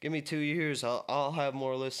shit. Give me 2 years, I'll have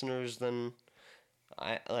more listeners than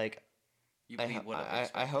I like. You would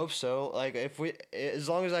have I hope so. Like, as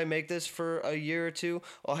long as I make this for a year or two,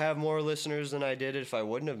 I'll have more listeners than I did if I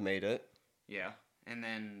wouldn't have made it. Yeah. And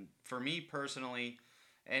then for me personally,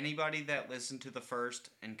 anybody that listened to the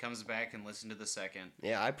first and comes back and listen to the second.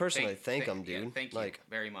 Yeah, I personally thank them, dude. Yeah, thank you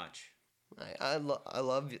very much. I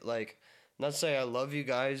love, like, not to say I love you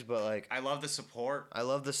guys, but like I love the support. I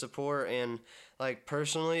love the support, and like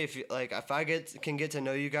personally, if I can get to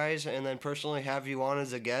know you guys and then personally have you on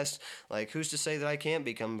as a guest, like who's to say that I can't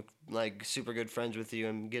become like super good friends with you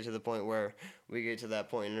and get to the point where we get to that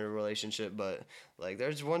point in a relationship. But like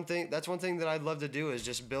that's one thing that I'd love to do, is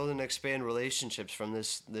just build and expand relationships from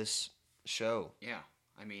this show. Yeah.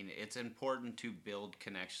 I mean, it's important to build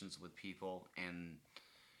connections with people, and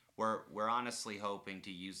we're honestly hoping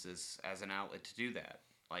to use this as an outlet to do that.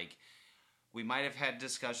 Like, we might have had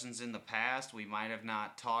discussions in the past. We might have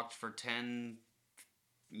not talked for 10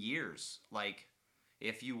 years. Like,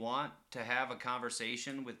 if you want to have a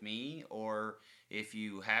conversation with me, or if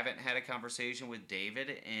you haven't had a conversation with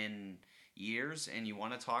David in years and you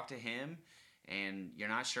want to talk to him and you're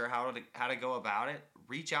not sure how to go about it,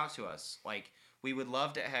 reach out to us. Like, we would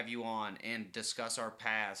love to have you on and discuss our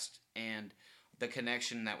past and the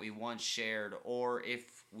connection that we once shared. Or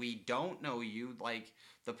if we don't know you, like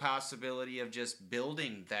the possibility of just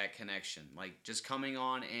building that connection, like just coming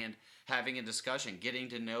on and having a discussion, getting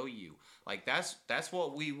to know you. Like that's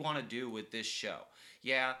what we want to do with this show.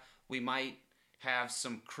 Yeah, we might have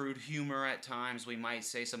some crude humor at times. We might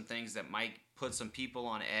say some things that might put some people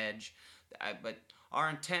on edge. But our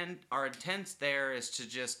intent there is to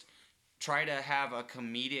just try to have a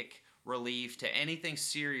comedic relief to anything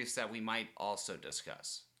serious that we might also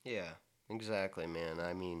discuss. Yeah, exactly, man.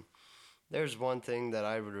 I mean, there's one thing that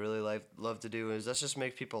I would really love to do, is let's just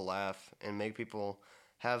make people laugh and make people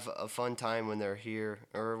have a fun time when they're here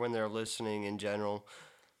or when they're listening in general.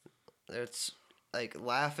 It's like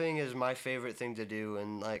laughing is my favorite thing to do,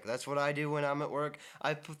 and like that's what I do when I'm at work.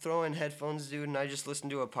 I throw in headphones, dude, and I just listen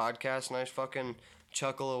to a podcast and I fucking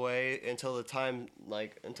chuckle away until time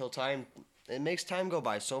it makes time go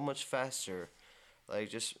by so much faster. Like,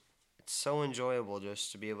 just, it's so enjoyable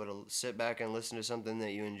just to be able to sit back and listen to something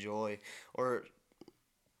that you enjoy. Or,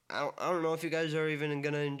 I don't know if you guys are even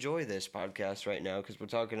going to enjoy this podcast right now, because we're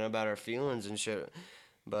talking about our feelings and shit.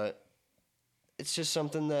 But it's just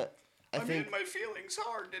something that I'm in my feelings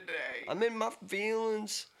hard today. I'm in my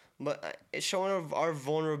feelings. But it's showing our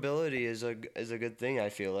vulnerability is a good thing, I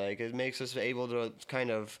feel like. It makes us able to kind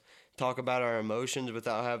of talk about our emotions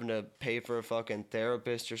without having to pay for a fucking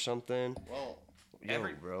therapist or something. Well,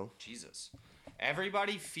 bro. Jesus.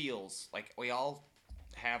 Everybody feels like we all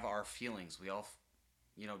have our feelings. We all,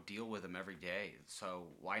 deal with them every day. So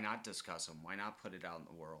why not discuss them? Why not put it out in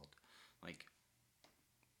the world? Like,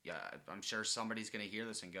 yeah, I'm sure somebody's going to hear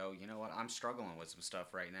this and go, you know what? I'm struggling with some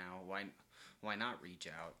stuff right now. Why not reach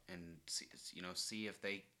out and see if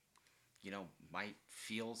they might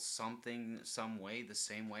feel something, some way, the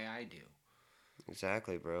same way I do.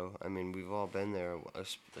 Exactly, bro. I mean, we've all been there,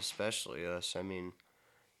 especially us. I mean,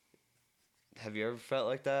 have you ever felt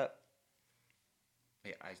like that?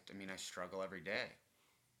 Yeah, I struggle every day.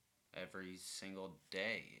 Every single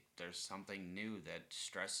day, there's something new that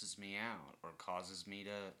stresses me out or causes me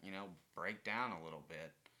to, break down a little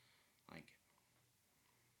bit. Like,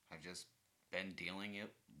 I've just been dealing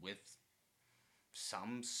with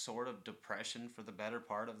some sort of depression for the better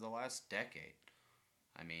part of the last decade.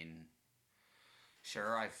 I mean,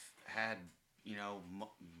 sure, I've had,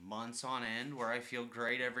 months on end where I feel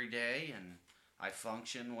great every day and I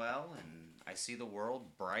function well and I see the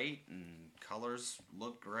world bright and colors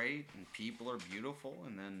look great and people are beautiful,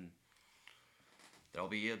 and then there'll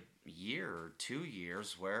be a year or 2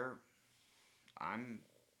 years where I'm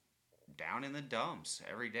down in the dumps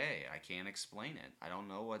every day. I can't explain it. I don't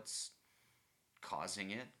know what's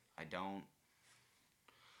causing it. I don't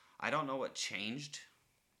know what changed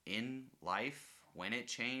in life, when it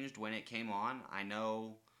changed, when it came on. I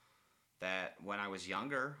know that when I was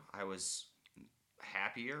younger, I was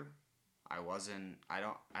happier. I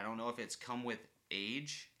don't know if it's come with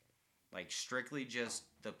age, like strictly just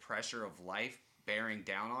the pressure of life bearing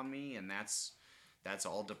down on me, and that's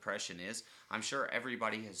all depression is. I'm sure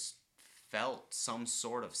everybody has felt some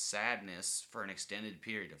sort of sadness for an extended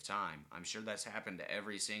period of time. I'm sure that's happened to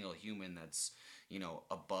every single human that's,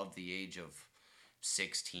 above the age of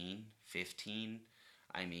 16, 15.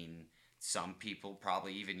 I mean, some people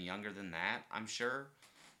probably even younger than that, I'm sure.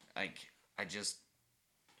 Like, I just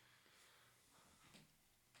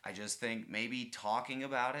think maybe talking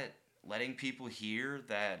about it, letting people hear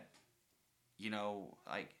that,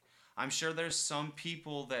 like, I'm sure there's some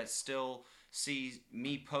people that still see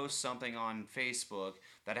me post something on Facebook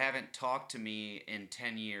that haven't talked to me in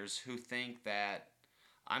 10 years who think that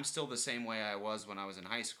I'm still the same way I was when I was in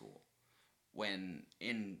high school. When,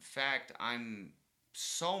 in fact, I'm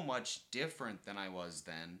so much different than I was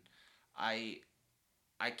then. I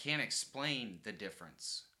can't explain the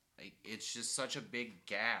difference. Like, it's just such a big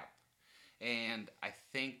gap. And I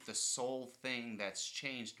think the sole thing that's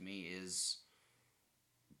changed me is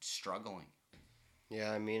struggling.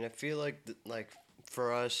 Yeah, I mean, I feel like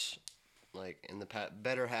for us, like in the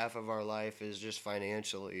better half of our life is just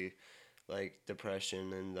financially, like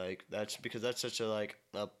depression, and like that's because that's such a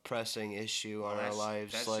pressing issue on our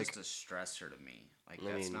lives. That's like just a stressor to me. Like,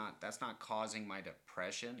 I mean, that's not causing my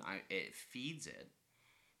depression. It feeds it.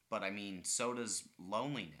 But I mean, so does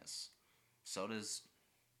loneliness. So does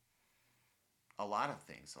a lot of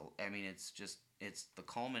things. I mean, it's the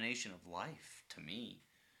culmination of life to me.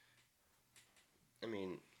 I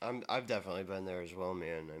mean, I've definitely been there as well,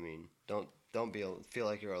 man. I mean, don't feel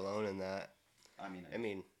like you're alone in that. I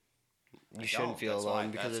mean, you shouldn't feel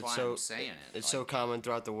alone because it's so common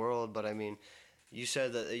throughout the world. But I mean, you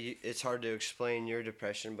said that it's hard to explain your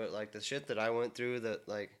depression, but like the shit that I went through that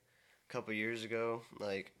like a couple years ago,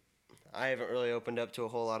 like I haven't really opened up to a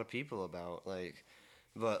whole lot of people about like,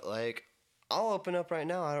 but like I'll open up right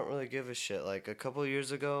now. I don't really give a shit. Like a couple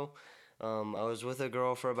years ago, I was with a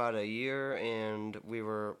girl for about a year, and we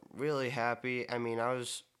were really happy. I mean,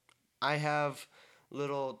 I have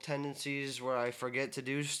little tendencies where I forget to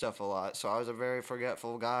do stuff a lot. So I was a very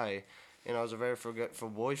forgetful guy, and I was a very forgetful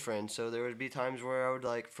boyfriend. So there would be times where I would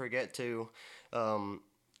like forget to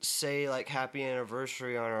say like happy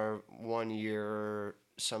anniversary on our 1 year or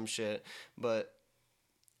some shit. But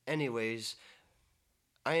anyways,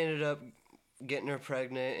 I ended up getting her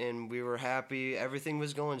pregnant, and we were happy. Everything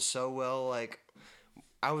was going so well. Like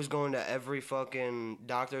I was going to every fucking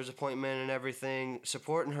doctor's appointment and everything,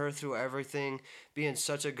 supporting her through everything, being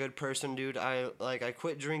such a good person, dude. I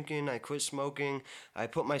quit drinking, I quit smoking, I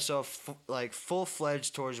put myself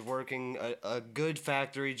full-fledged towards working a good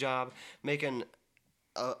factory job, making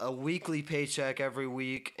a weekly paycheck every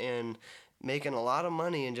week, and making a lot of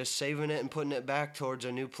money and just saving it and putting it back towards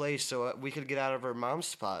a new place so we could get out of her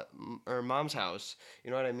mom's house. You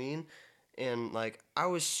know what I mean? And like I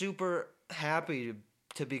was super happy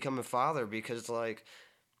to become a father because like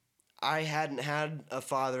I hadn't had a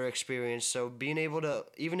father experience, so being able to,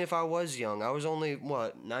 even if I was young, I was only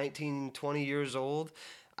 19, 20 years old,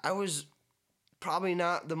 I was probably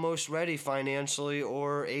not the most ready financially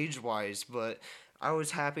or age-wise, but I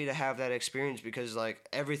was happy to have that experience because like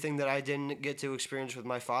everything that I didn't get to experience with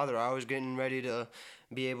my father, I was getting ready to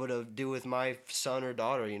be able to do with my son or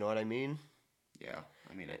daughter, you know what I mean? Yeah,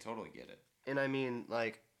 I mean, I totally get it. And I mean,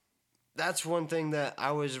 like, that's one thing that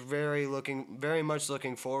I was very much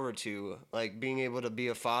looking forward to, like being able to be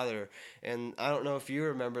a father. And I don't know if you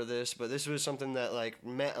remember this, but this was something that like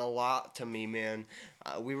meant a lot to me, man.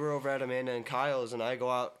 We were over at Amanda and Kyle's, and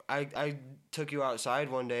I took you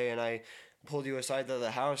outside one day, and I pulled you aside to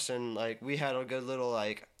the house, and like we had a good little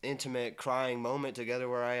like intimate crying moment together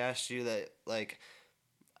where I asked you that like,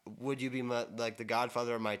 would you be the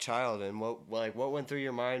godfather of my child, and what went through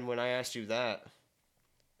your mind when I asked you that?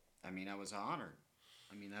 I mean, I was honored.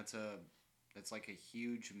 I mean, that's like a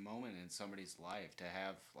huge moment in somebody's life to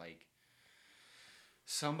have like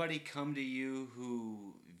somebody come to you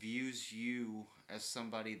who views you as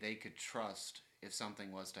somebody they could trust if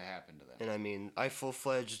something was to happen to them. And I mean, I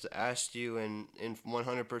full-fledged asked you in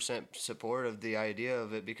 100% support of the idea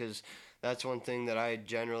of it because that's one thing that I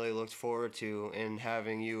generally looked forward to in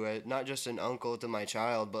having you as not just an uncle to my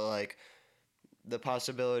child, but like the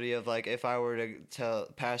possibility of like if I were to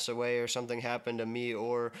pass away or something happened to me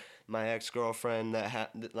or my ex-girlfriend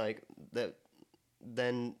that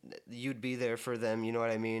then you'd be there for them, you know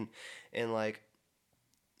what I mean? And like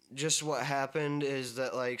just what happened is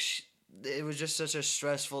that like it was just such a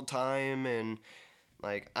stressful time, and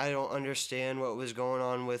like I don't understand what was going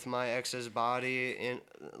on with my ex's body in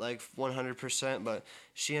like 100%, but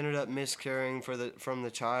she ended up miscarrying from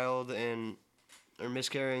the child and or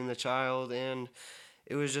miscarrying the child, and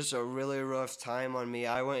it was just a really rough time on me.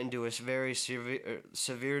 I went into a very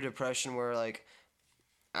severe depression where like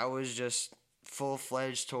I was just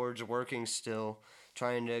full-fledged towards working still,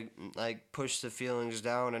 trying to like push the feelings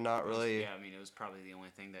down and not really. Yeah, I mean, it was probably the only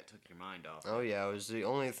thing that took your mind off. Oh yeah, it was the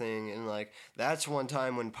only thing, and like that's one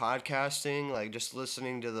time when podcasting, like just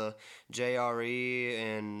listening to the JRE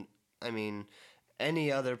and I mean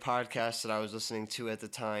any other podcast that I was listening to at the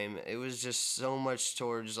time, it was just so much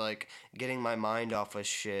towards like getting my mind off of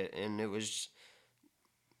shit, and it was.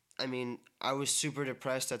 I mean, I was super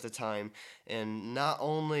depressed at the time, and not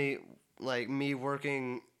only like me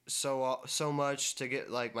working so much to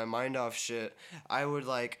get like my mind off shit, I would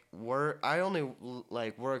like work. I only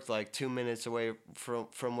like worked like 2 minutes away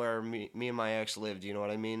from where me and my ex lived. You know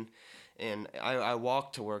what I mean? And I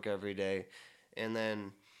walked to work every day, and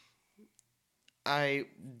then I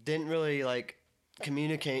didn't really like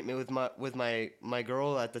communicate with my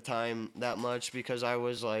girl at the time that much because I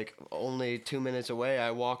was like only 2 minutes away.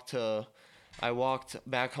 I walked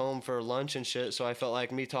back home for lunch and shit, so I felt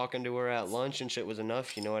like me talking to her at lunch and shit was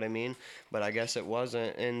enough, you know what I mean? But I guess it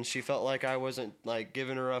wasn't, and she felt like I wasn't like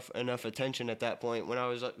giving her enough attention at that point when I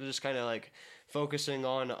was just kind of like focusing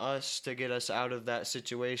on us to get us out of that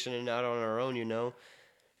situation and out on our own, you know?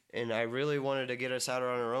 And I really wanted to get us out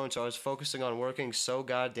on our own, so I was focusing on working so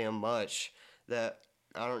goddamn much that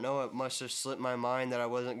I don't know, it must have slipped my mind that I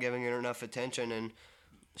wasn't giving her enough attention, and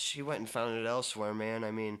she went and found it elsewhere, man.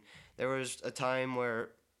 I mean, there was a time where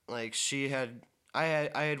like I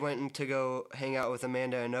had went to go hang out with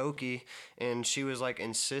Amanda Inoki, and she was like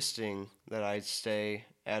insisting that I'd stay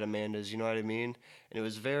at Amanda's, you know what I mean? And it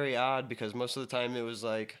was very odd because most of the time it was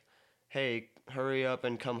like, hey, hurry up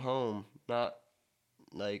and come home, not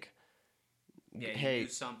like Yeah, you hey, knew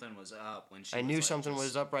something was up when she. I was knew like, something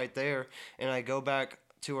was up right there, and I go back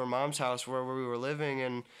to her mom's house where we were living,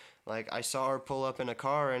 and like I saw her pull up in a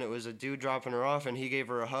car, and it was a dude dropping her off, and he gave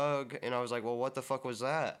her a hug, and I was like, well, what the fuck was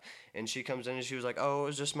that? And she comes in and she was like, oh, it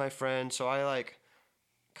was just my friend. So I like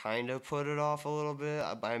kind of put it off a little bit.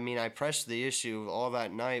 I mean, I pressed the issue all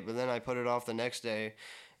that night, but then I put it off the next day,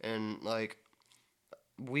 and like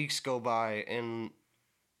weeks go by, and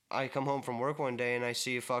I come home from work one day and I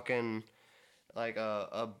see fucking like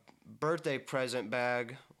a birthday present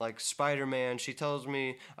bag, like Spider-Man. She tells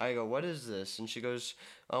me, I go, what is this? And she goes,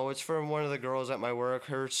 oh, it's for one of the girls at my work.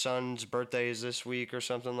 Her son's birthday is this week or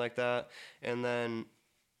something like that. And then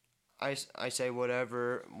I say,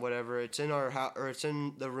 whatever. It's in our house, or it's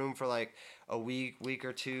in the room for like a week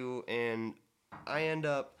or two. And I end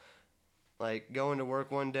up like going to work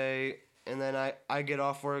one day, and then I get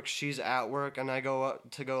off work, she's at work, and I go up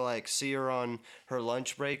to go like see her on her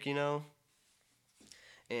lunch break, you know?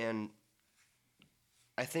 And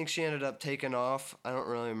I think she ended up taking off. I don't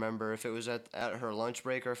really remember if it was at her lunch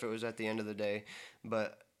break or if it was at the end of the day,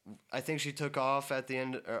 but I think she took off at the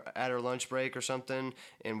end or at her lunch break or something,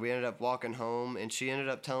 and we ended up walking home, and she ended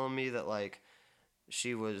up telling me that like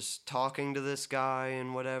she was talking to this guy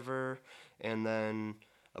and whatever, and then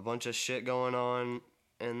a bunch of shit going on,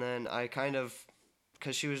 and then I kind of,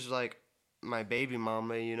 cause she was like my baby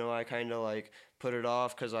mama, you know, I kind of like put it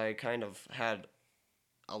off because I kind of had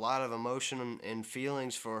a lot of emotion and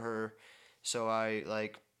feelings for her, so I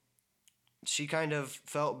like she kind of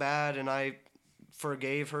felt bad and I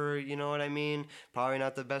forgave her, you know what I mean? Probably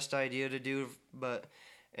not the best idea to do, but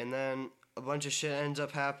and then a bunch of shit ends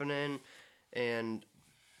up happening, and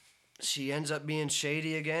she ends up being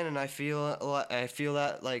shady again, and I feel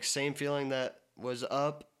that like same feeling that was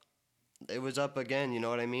up, it was up again, you know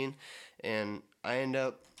what I mean? And I end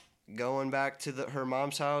up going back to her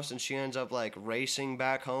mom's house, and she ends up like racing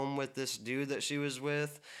back home with this dude that she was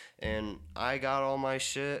with, and I got all my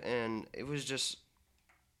shit, and it was just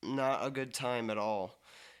not a good time at all.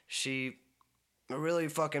 She really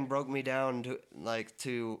fucking broke me down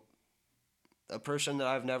to a person that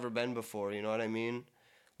I've never been before, you know what I mean?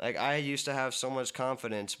 Like, I used to have so much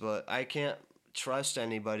confidence, but I can't trust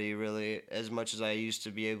anybody really as much as I used to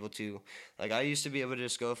be able to. Like, I used to be able to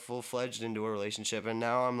just go full-fledged into a relationship, and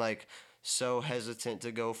now I'm, like, so hesitant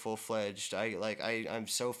to go full fledged. I'm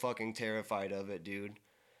so fucking terrified of it, dude.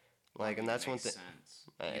 Like, and that's one thing.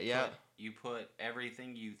 Yeah. You put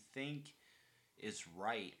everything you think is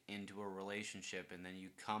right into a relationship, and then you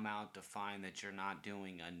come out to find that you're not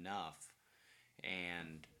doing enough,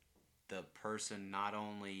 and the person not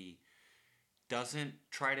only doesn't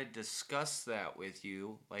try to discuss that with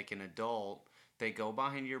you like an adult, they go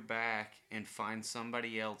behind your back and find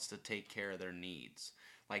somebody else to take care of their needs.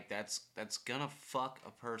 Like, that's gonna fuck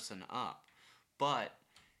a person up. But,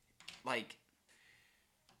 like,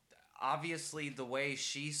 obviously the way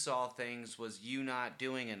she saw things was you not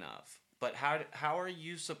doing enough. But how are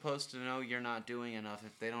you supposed to know you're not doing enough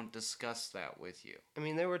if they don't discuss that with you? I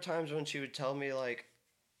mean, there were times when she would tell me, like,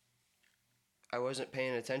 I wasn't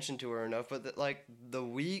paying attention to her enough, but,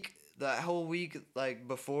 that whole week, like,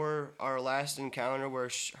 before our last encounter where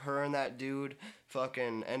her and that dude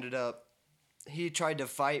fucking ended up, he tried to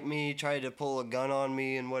fight me, tried to pull a gun on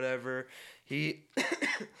me and whatever. He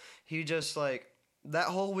just, like, that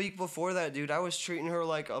whole week before that, dude, I was treating her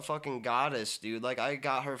like a fucking goddess, dude. Like, I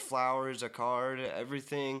got her flowers, a card,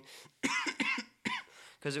 everything.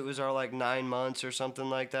 Because it was our, like, 9 months or something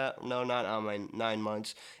like that. No, not on my 9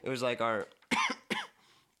 months. It was, like, our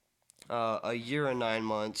a year and 9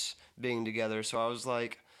 months being together. So I was,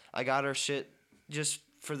 like, I got her shit just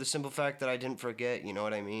for the simple fact that I didn't forget, you know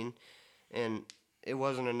what I mean? And it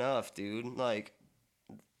wasn't enough, dude. Like,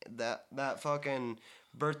 that fucking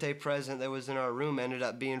birthday present that was in our room ended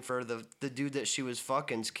up being for the dude that she was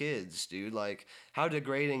fucking's kids, dude. Like, how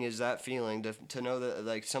degrading is that feeling to know that,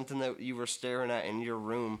 like, something that you were staring at in your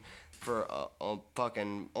room for a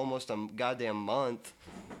fucking almost a goddamn month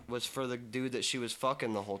was for the dude that she was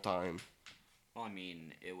fucking the whole time. Well, I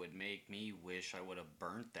mean, it would make me wish I would have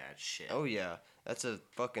burnt that shit. Oh yeah, that's the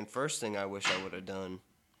fucking first thing I wish I would have done.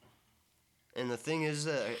 And the thing is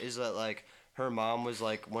that like, her mom was,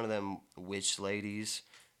 like, one of them witch ladies.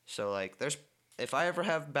 So, like, if I ever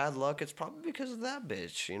have bad luck, it's probably because of that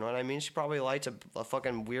bitch. You know what I mean? She probably lights a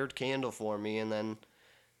fucking weird candle for me and then...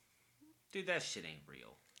 Dude, that shit ain't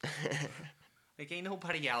real. Like, ain't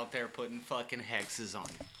nobody out there putting fucking hexes on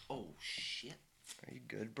you. Oh, shit. Are you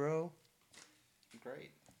good, bro?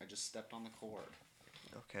 Great. I just stepped on the cord.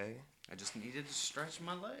 Okay. I just needed to stretch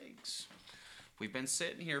my legs. We've been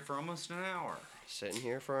sitting here for almost an hour. Sitting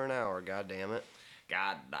here for an hour, god damn it.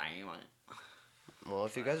 God damn it. Well,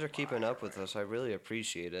 if you guys are keeping up with us, I really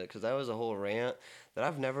appreciate it, because that was a whole rant that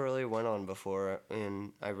I've never really went on before,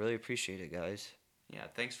 and I really appreciate it, guys. Yeah,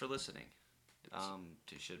 thanks for listening.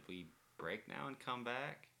 Should we break now and come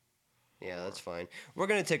back? Yeah, that's fine. We're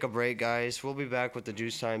gonna take a break, guys. We'll be back with the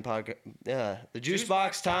Juice Time podcast. Yeah, the Juice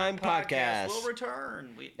Box Time podcast. We'll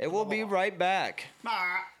return. It will be right back. Na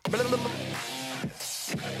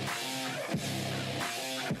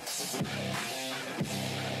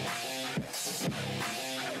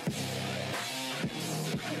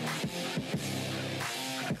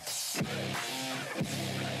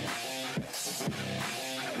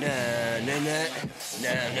na na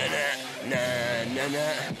na na na na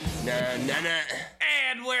na na na.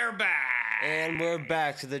 And we're back. And we're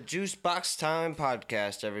back to the Juice Box Time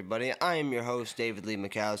podcast, everybody. I am your host, David Lee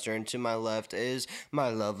McAllister, and to my left is my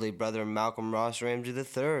lovely brother, Malcolm Ross Ramsey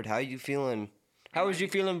III. How you feeling? How was you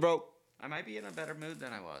feeling, bro? I might be in a better mood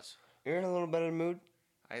than I was. You're in a little better mood?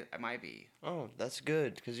 I might be. Oh, that's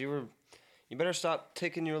good, because you better stop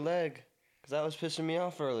ticking your leg, because that was pissing me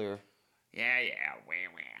off earlier. Yeah, wah.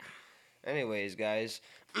 Anyways, guys,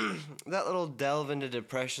 that little delve into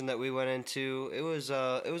depression that we went into, it was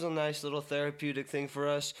a nice little therapeutic thing for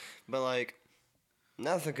us, but, like,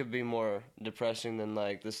 nothing could be more depressing than,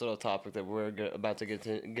 like, this little topic that we're about to get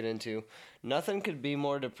into. Nothing could be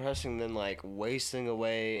more depressing than, like, wasting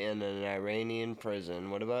away in an Iranian prison.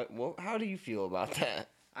 How do you feel about that?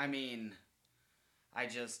 I mean,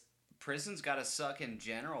 prison's gotta suck in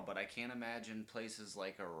general, but I can't imagine places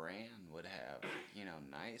like Iran would have,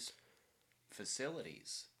 nice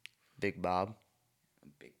facilities. Big Bob.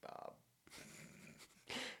 Big Bob.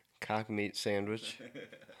 Cock meat sandwich.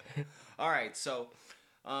 All right, so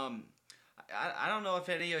I don't know if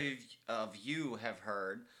any of you have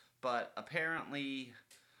heard, but apparently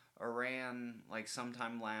Iran, like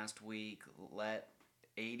sometime last week, let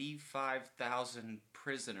 85,000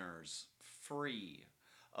 prisoners free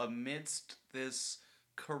amidst this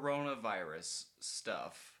coronavirus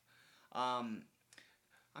stuff.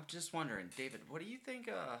 I'm just wondering, David, what do you think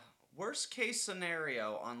worst case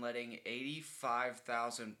scenario on letting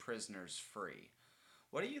 85,000 prisoners free?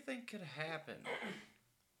 What do you think could happen?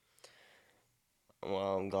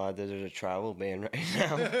 Well, I'm glad that there's a travel ban right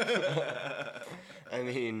now. I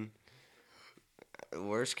mean,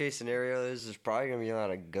 Worst case scenario is there's probably gonna be a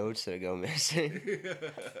lot of goats that go missing.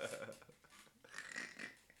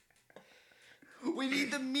 We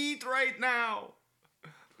need the meat right now.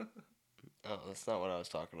 Oh, that's not what I was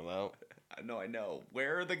talking about. I know.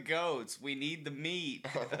 Where are the goats? We need the meat.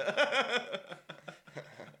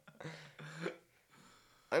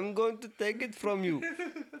 I'm going to take it from you.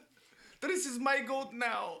 This is my goat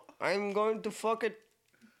now. I'm going to fuck it.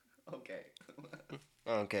 Okay.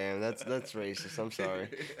 Okay, that's racist. I'm sorry.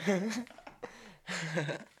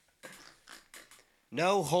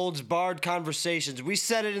 No holds barred conversations. We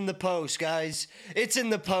said it in the post, guys. It's in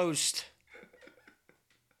the post.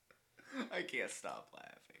 I can't stop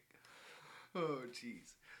laughing. Oh,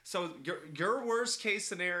 jeez. So your worst case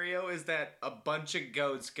scenario is that a bunch of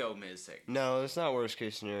goats go missing. No, it's not worst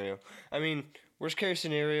case scenario. I mean, worst case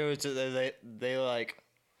scenario is that they like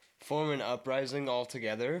form an uprising all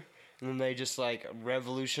together, and then they just like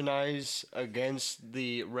revolutionize against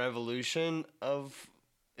the revolution of.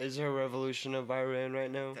 Is there a revolution of Iran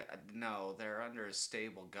right now? No, they're under a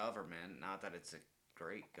stable government. Not that it's a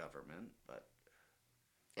great government, but.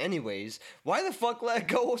 Anyways, why the fuck let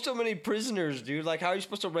go of so many prisoners, dude? Like, how are you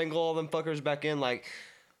supposed to wrangle all them fuckers back in? Like,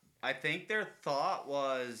 I think their thought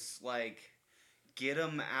was, like, get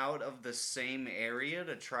them out of the same area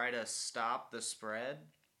to try to stop the spread,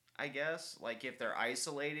 I guess. Like, if they're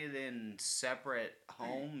isolated in separate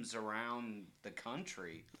homes around the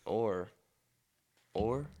country. Or,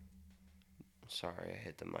 sorry, I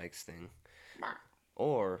hit the mics thing.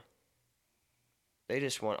 Or, they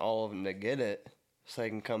just want all of them to get it. So they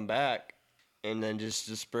can come back and then just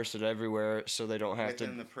disperse it everywhere so they don't have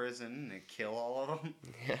within the prison and kill all of them.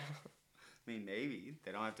 Yeah. I mean, maybe.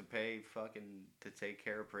 They don't have to pay fucking to take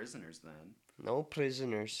care of prisoners then. No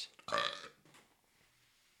prisoners.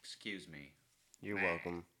 Excuse me. You're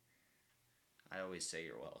welcome. I always say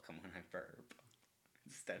you're welcome when I burp.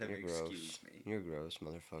 Instead of You're excuse gross. me. You're gross,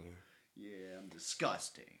 motherfucker. Yeah, I'm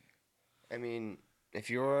disgusting. I mean,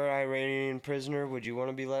 if you were an Iranian prisoner, would you want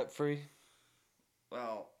to be let free?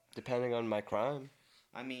 Well, depending on my crime.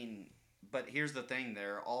 I mean, but here's the thing.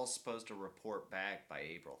 They're all supposed to report back by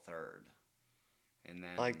April 3rd. And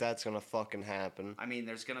then... Like, that's gonna fucking happen. I mean,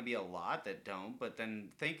 there's gonna be a lot that don't, but then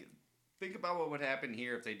think about what would happen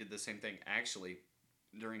here if they did the same thing. Actually,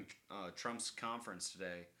 during Trump's conference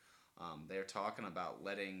today, they're talking about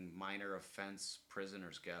letting minor offense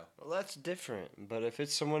prisoners go. Well, that's different. But if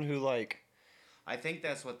it's someone who, like... I think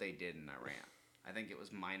that's what they did in Iran. I think it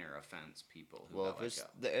was minor offense people who got let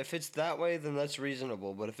go. If it's that way, then that's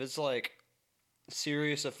reasonable. But if it's like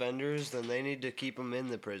serious offenders, then they need to keep them in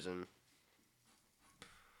the prison.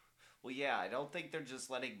 Well, yeah, I don't think they're just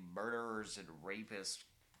letting murderers and rapists,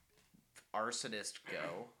 arsonists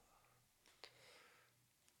go.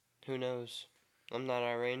 Who knows? I'm not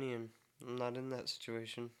Iranian. I'm not in that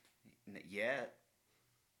situation. Yet.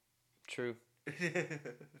 True.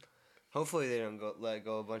 Hopefully they don't let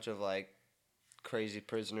go a bunch of like crazy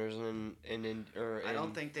prisoners I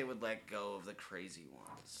don't think they would let go of the crazy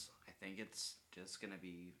ones. I think it's just gonna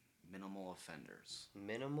be minimal offenders.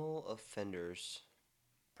 Minimal offenders.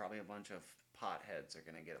 Probably a bunch of potheads are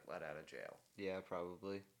gonna get let out of jail. Yeah,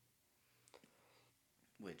 probably.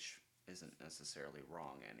 Which isn't necessarily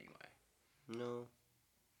wrong anyway. No.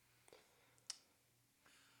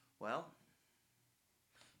 Well,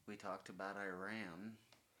 we talked about Iran.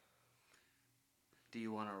 Do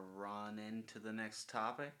you want to run into the next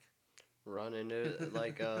topic? Run into it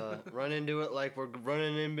like we're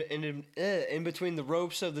running in between the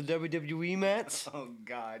ropes of the WWE mats. Oh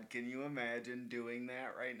God, can you imagine doing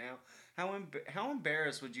that right now? How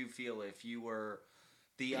embarrassed would you feel if you were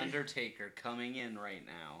the Undertaker coming in right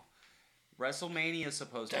now? WrestleMania is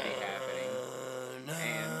supposed to be happening,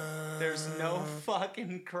 and there's no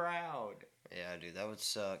fucking crowd. Yeah, dude, that would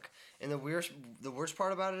suck. And the worst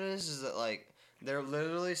part about it is that like they're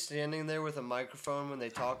literally standing there with a microphone when they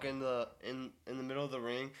talk in the middle of the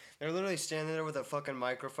ring. They're literally standing there with a fucking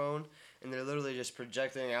microphone, and they're literally just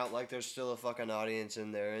projecting out like there's still a fucking audience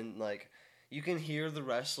in there, and like you can hear the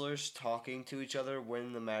wrestlers talking to each other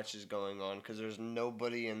when the match is going on because there's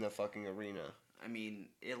nobody in the fucking arena. I mean,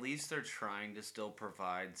 at least they're trying to still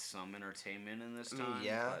provide some entertainment in this time.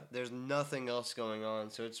 Yeah, there's nothing else going on,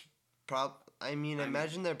 so it's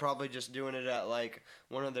imagine they're probably just doing it at like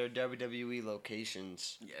one of their WWE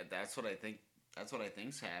locations. Yeah, that's what I think. That's what I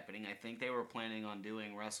think's happening. I think they were planning on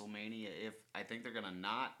doing WrestleMania. I think they're gonna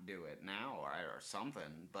not do it now or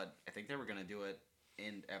something, but I think they were gonna do it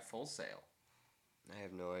at Full Sail. I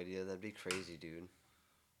have no idea. That'd be crazy, dude.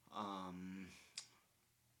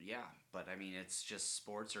 Yeah, but I mean, it's just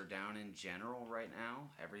sports are down in general right now.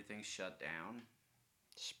 Everything's shut down.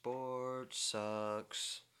 Sports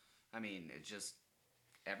sucks. I mean, it just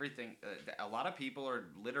everything. A lot of people are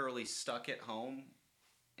literally stuck at home,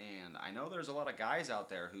 and I know there's a lot of guys out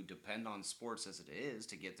there who depend on sports as it is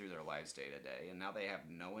to get through their lives day to day, and now they have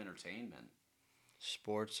no entertainment.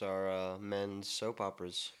 Sports are men's soap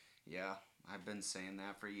operas. Yeah, I've been saying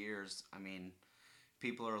that for years. I mean,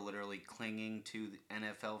 people are literally clinging to the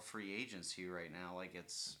NFL free agency right now like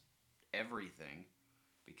it's everything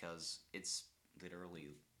because it's literally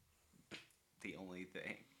the only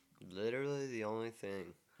thing. Literally the only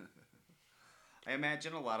thing. I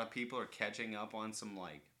imagine a lot of people are catching up on some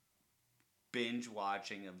like binge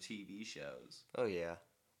watching of TV shows. Oh yeah.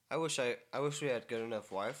 I wish we had good enough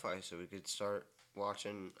Wi-Fi so we could start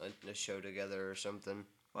watching a show together or something.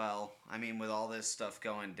 Well, I mean, with all this stuff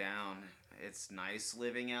going down, it's nice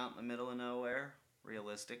living out in the middle of nowhere,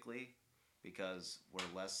 realistically, because we're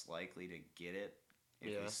less likely to get it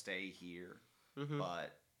if we stay here. Mm-hmm.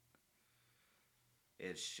 But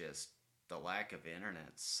it's just the lack of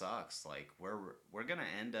internet sucks. Like we're gonna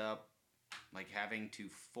end up like having to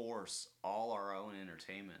force all our own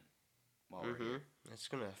entertainment while we're here. It's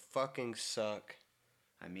gonna fucking suck.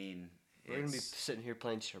 I mean, we're gonna be sitting here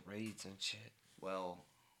playing charades and shit. Well,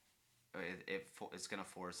 it's gonna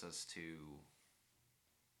force us to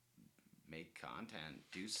make content,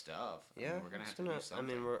 do stuff. Yeah, I mean, we're gonna have to do something.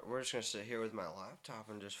 I mean, we're just gonna sit here with my laptop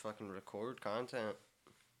and just fucking record content.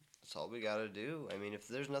 That's all we gotta do. I mean, if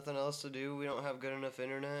there's nothing else to do, we don't have good enough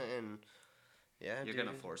internet, and you're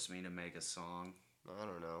gonna force me to make a song. I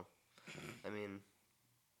don't know. I mean,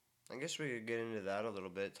 I guess we could get into that a little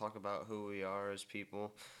bit. Talk about who we are as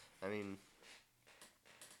people. I mean,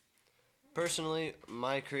 personally,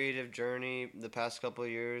 my creative journey the past couple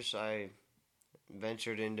of years, I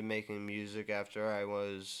ventured into making music after I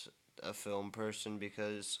was a film person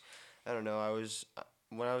because, I don't know,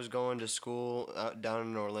 when I was going to school down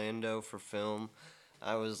in Orlando for film,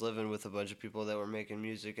 I was living with a bunch of people that were making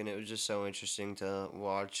music, and it was just so interesting to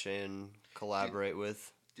watch and collaborate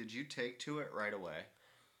with. Did you take to it right away?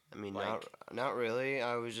 I mean, not really.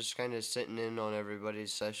 I was just kind of sitting in on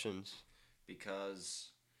everybody's sessions. Because,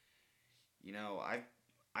 you know,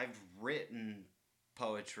 I've written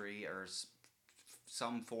poetry or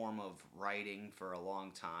some form of writing for a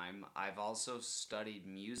long time. I've also studied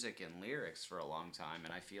music and lyrics for a long time,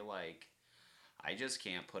 and I feel like I just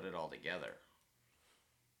can't put it all together.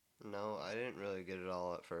 No, I didn't really get it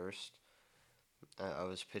all at first. I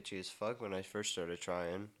was pitchy as fuck when I first started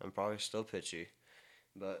trying. I'm probably still pitchy.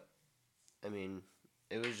 But, I mean,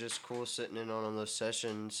 it was just cool sitting in on those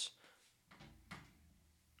sessions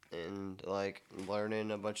and, like,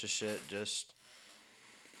 learning a bunch of shit, just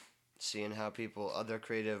seeing how other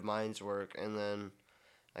creative minds work. And then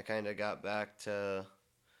I kind of got back to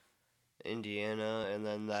Indiana, and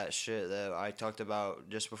then that shit that I talked about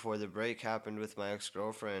just before the break happened with my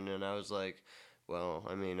ex-girlfriend, and I was like, well,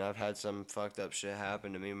 I mean, I've had some fucked up shit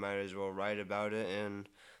happen to me, might as well write about it, and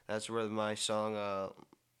that's where my song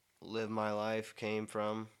Live My Life came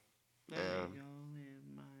from. There you go,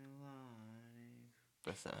 live my life.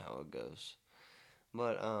 That's not how it goes.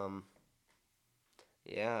 But,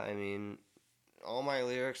 yeah, I mean, all my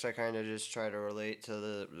lyrics, I kind of just try to relate to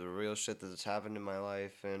the real shit that's happened in my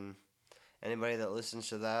life, and anybody that listens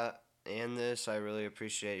to that and this, I really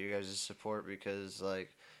appreciate you guys' support because, like,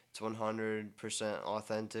 it's 100%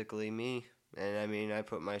 authentically me. And, I mean, I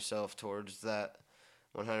put myself towards that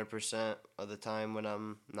 100% of the time when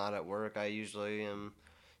I'm not at work. I usually am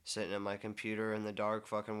sitting at my computer in the dark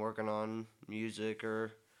fucking working on music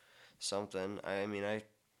or something. I mean, I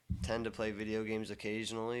tend to play video games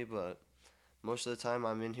occasionally, but most of the time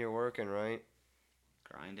I'm in here working, right?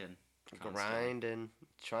 Grinding,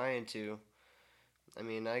 trying to. I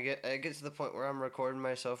mean, I get to the point where I'm recording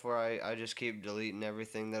myself where I just keep deleting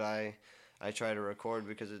everything that I try to record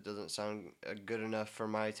because it doesn't sound good enough for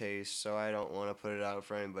my taste, so I don't want to put it out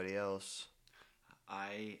for anybody else.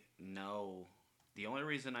 I know. The only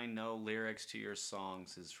reason I know lyrics to your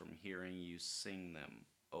songs is from hearing you sing them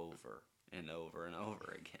over and over and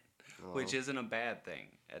over again. Well, which isn't a bad thing.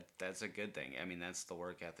 That's a good thing. I mean, that's the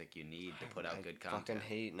work ethic you need to put out good content. I fucking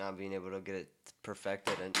hate not being able to get it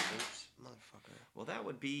perfected. And oops, motherfucker. Well, that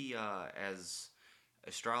would be, as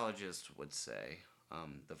astrologists would say,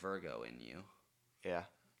 the Virgo in you. Yeah.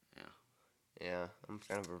 Yeah. Yeah, I'm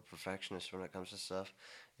kind of a perfectionist when it comes to stuff.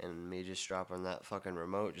 And me just dropping that fucking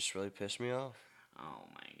remote just really pissed me off. Oh,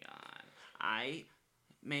 my God. I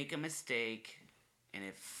make a mistake, and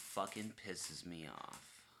it fucking pisses me off.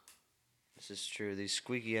 This is true. These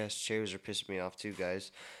squeaky ass chairs are pissing me off too,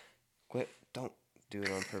 guys. Quit. Don't do it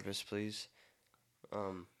on purpose, please.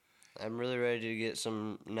 I'm really ready to get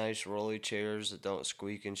some nice rolly chairs that don't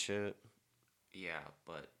squeak and shit. Yeah,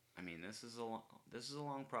 but I mean, this is a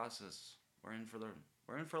long process. We're in for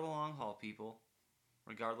the long haul, people.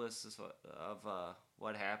 Regardless of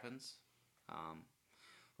what happens, um,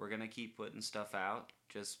 we're gonna keep putting stuff out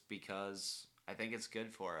just because I think it's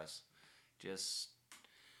good for us. Just,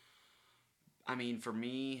 I mean, for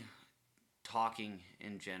me, talking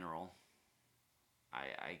in general,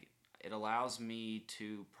 I it allows me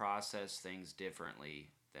to process things differently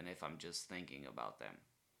than if I'm just thinking about them.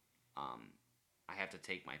 Um, I have to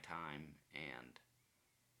take my time and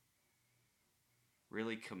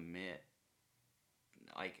really commit.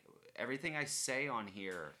 Like everything I say on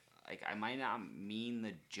here, like I might not mean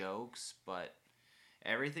the jokes, but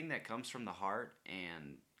everything that comes from the heart,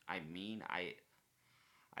 and I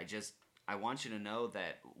just I want you to know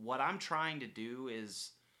that what I'm trying to do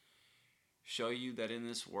is show you that in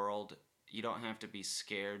this world you don't have to be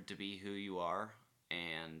scared to be who you are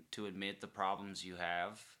and to admit the problems you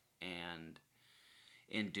have, and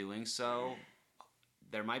in doing so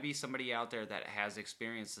there might be somebody out there that has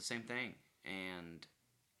experienced the same thing and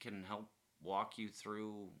can help walk you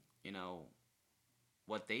through,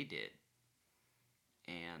 what they did.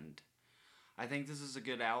 And I think this is a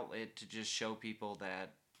good outlet to just show people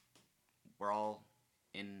that we're all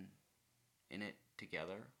in it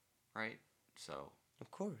together, right? So, Of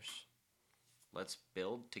course. let's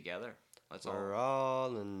build together. Let's We're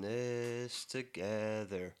all in this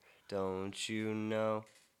together, don't you know?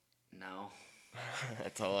 No.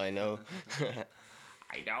 That's all I know.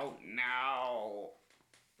 I don't know.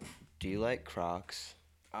 Do you like Crocs?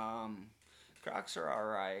 Crocs are all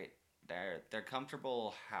right. They're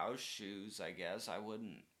comfortable house shoes, I guess. I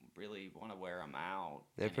wouldn't really want to wear them out.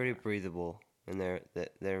 They're pretty breathable, and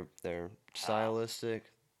they're stylistic.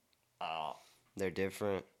 Oh. They're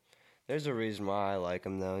different. There's a reason why I like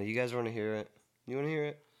them, though. You guys want to hear it? You want to hear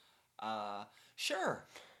it? Sure.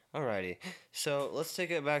 Alrighty. So let's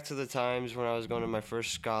take it back to the times when I was going to my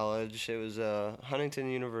first college. It was Huntington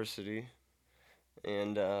University,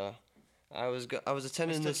 and I was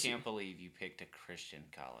attending I this. can't believe you picked a Christian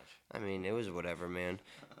college. I mean, it was whatever, man.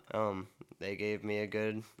 They gave me a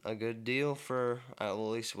good deal for at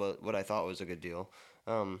least what I thought was a good deal.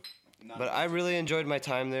 But I really enjoyed my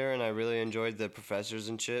time there, and I really enjoyed the professors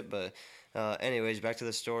and shit. But anyways, back to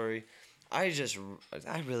the story. I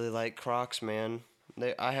really like Crocs, man.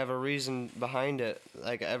 I have a reason behind it,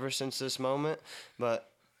 like ever since this moment. But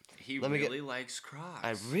He really likes Crocs.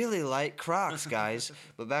 I really like Crocs, guys.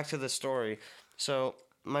 But back to the story. So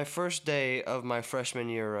my first day of my freshman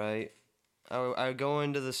year, right? I go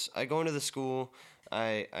into the school.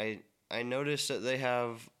 I notice that they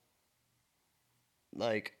have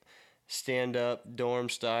like stand up dorm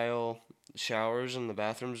style showers in the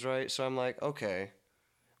bathrooms, right? So I'm like, okay,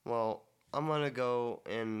 well, I'm gonna go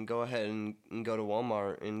ahead and go to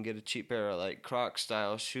Walmart and get a cheap pair of like Croc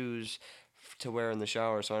style shoes to wear in the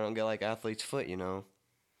shower so I don't get like athlete's foot,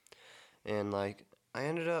 And like I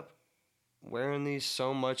ended up wearing these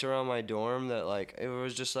so much around my dorm that like it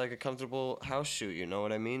was just like a comfortable house shoe, you know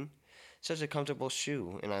what I mean? Such a comfortable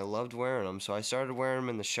shoe, and I loved wearing them, so I started wearing them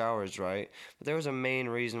in the showers, right? But there was a main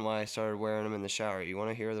reason why I started wearing them in the shower. You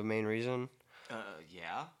want to hear the main reason?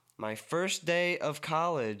 Yeah. My first day of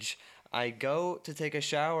college, I go to take a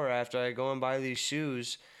shower after I go and buy these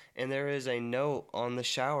shoes, and there is a note on the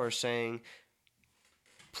shower saying,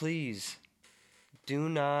 please do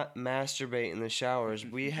not masturbate in the showers.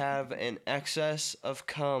 We have an excess of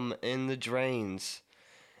cum in the drains,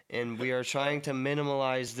 and we are trying to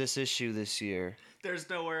minimize this issue this year. There's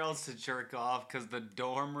nowhere else to jerk off because the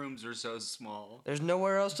dorm rooms are so small. There's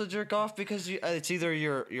nowhere else to jerk off because it's either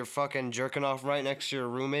you're fucking jerking off right next to your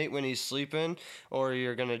roommate when he's sleeping, or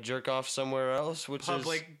you're gonna jerk off somewhere else, which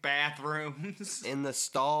Public is bathrooms. in the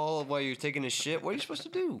stall while you're taking a shit. What are you supposed to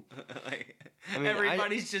do?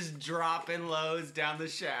 Everybody's just dropping loads down the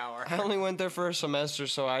shower. I only went there for a semester,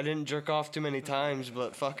 so I didn't jerk off too many times,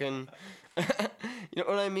 but fucking... You know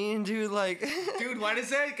what I mean, dude? Like... Dude, why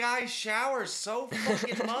does that guy shower so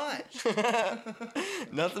fucking much?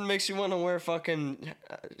 Nothing makes you want to wear fucking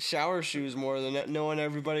shower shoes more than knowing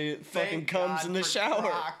everybody fucking comes in the shower.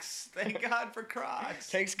 Crocs. Thank God for Crocs.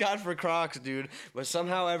 Thanks God for Crocs, dude. But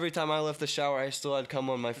somehow every time I left the shower, I still had cum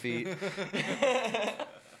on my feet.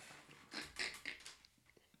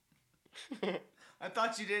 I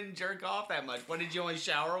thought you didn't jerk off that much. What, did you only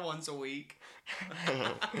shower once a week?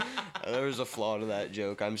 There was a flaw to that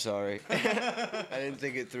joke. I'm sorry. I didn't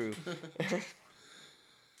think it through. It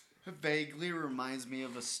vaguely reminds me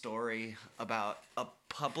of a story about a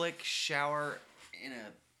public shower in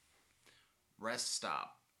a rest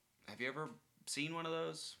stop. Have you ever seen one of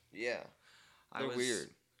those? Yeah. I They're was weird.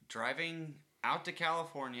 driving out to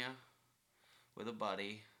California with a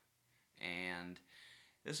buddy, and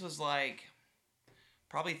this was like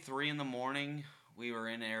probably 3 in the morning. We were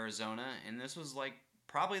in Arizona, and this was like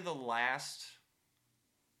probably the last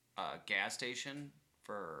gas station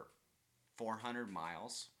for 400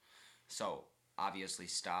 miles. So obviously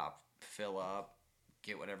stop, fill up,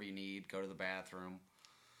 get whatever you need, go to the bathroom.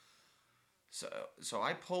 So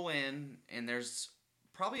I pull in, and there's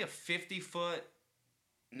probably a 50-foot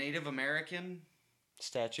Native American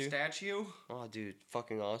Statue? Oh, dude,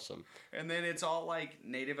 fucking awesome. And then it's all like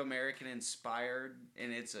Native American inspired,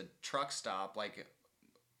 and it's a truck stop, like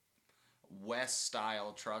West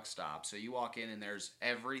style truck stop. So you walk in and there's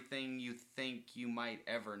everything you think you might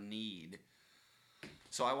ever need.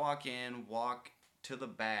 So I walk to the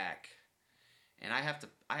back, and I have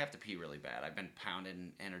to pee really bad. I've been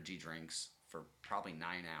pounding energy drinks for probably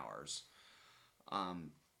 9 hours.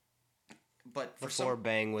 But Before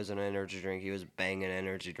Bang was an energy drink, he was banging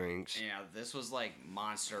energy drinks. Yeah, this was like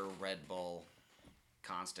Monster, Red Bull,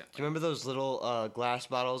 constantly. Do you remember those little glass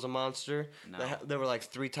bottles of Monster? No. They were like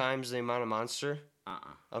 3 times the amount of Monster?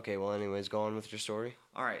 Uh-uh. Okay, well, anyways, go on with your story.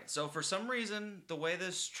 All right, so for some reason, the way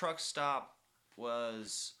this truck stop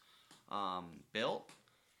was built,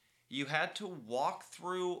 you had to walk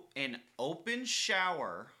through an open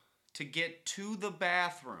shower to get to the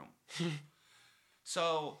bathroom.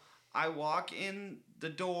 So I walk in the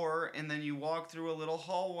door, and then you walk through a little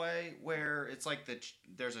hallway where it's like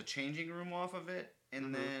there's a changing room off of it,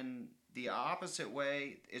 and then the opposite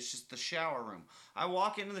way, it's just the shower room. I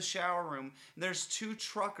walk into the shower room, and there's 2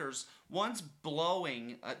 truckers. One's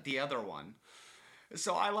blowing at the other one.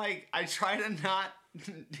 So I try to not,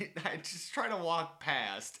 I just try to walk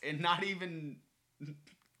past and not even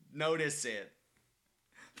notice it.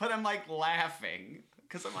 But I'm like laughing.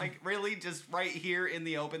 Because I'm like, really, just right here in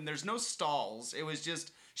the open. There's no stalls. It was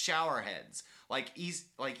just shower heads, like East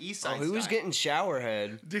Side. Oh, who was style. getting shower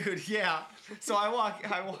head? Dude, yeah. So I walk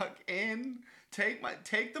in,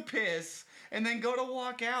 take the piss, and then go to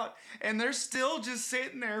walk out, and they're still just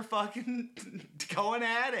sitting there, fucking going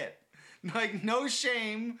at it. Like, no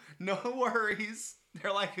shame, no worries.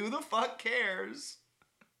 They're like, who the fuck cares?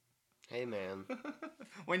 Hey, man.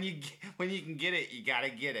 When you can get it, you gotta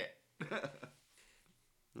get it.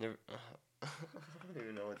 Never, I don't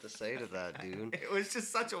even know what to say to that, dude. It was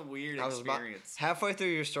just such a weird experience. Halfway through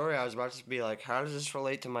your story, I was about to be like, how does this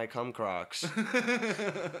relate to my CumCrocs?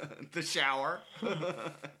 The shower.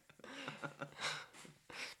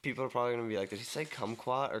 People are probably going to be like, did he say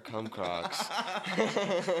Kumquat or CumCrocs?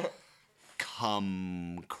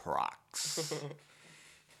 CumCrocs.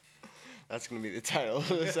 That's going to be the title of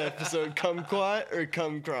this episode, Kumquat or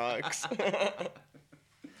CumCrocs.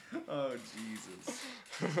 Oh, Jesus.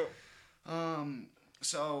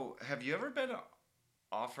 So have you ever been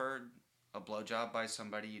offered a blowjob by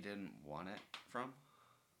somebody you didn't want it from?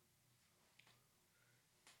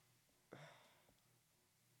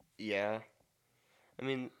 Yeah. I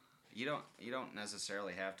mean... You don't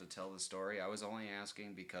necessarily have to tell the story. I was only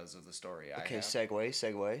asking because of the story I have. Okay,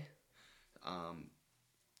 segue.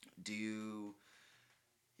 Do you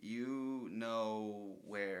know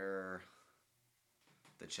where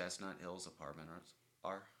the Chestnut Hills apartments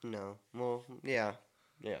are? No. Well, yeah.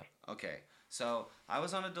 Yeah. Okay. So I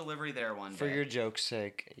was on a delivery there one day. For your joke's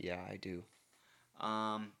sake, yeah, I do.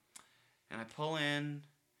 And I pull in,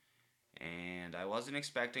 and I wasn't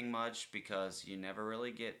expecting much because you never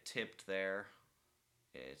really get tipped there.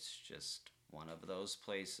 It's just one of those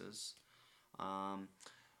places.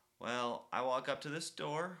 Well, I walk up to this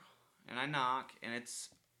door, and I knock, and it's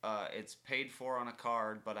paid for on a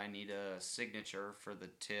card, but I need a signature for the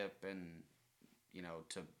tip and,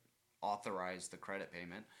 to authorize the credit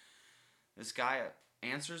payment. This guy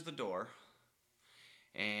answers the door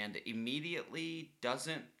and immediately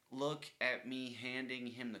doesn't look at me handing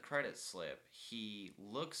him the credit slip. He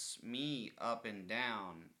looks me up and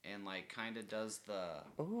down and kind of does the...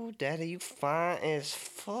 Oh, Daddy, you fine as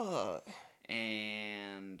fuck.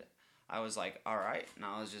 And I was like, all right. And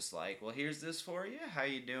I was just like, well, here's this for you. How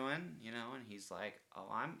you doing? And he's like,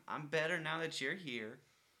 oh, I'm better now that you're here.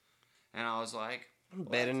 And I was like...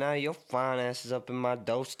 Better now, your fine ass is up in my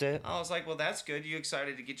doorstep. I was like, well, that's good. You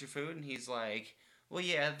excited to get your food? And he's like, well,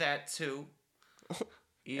 yeah, that too.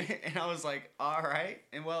 Yeah. And I was like, all right.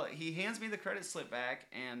 And well, he hands me the credit slip back,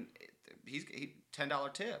 and he's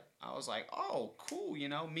 $10 tip. I was like, oh, cool.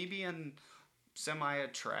 Me being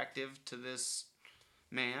semi-attractive to this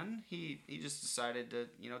man, he just decided to,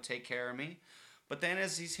 take care of me. But then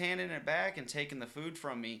as he's handing it back and taking the food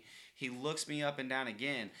from me, he looks me up and down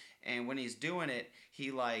again. And when he's doing it, he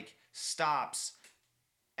stops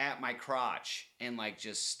at my crotch and like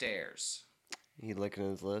just stares. He licking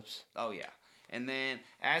his lips. Oh yeah. And then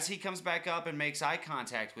as he comes back up and makes eye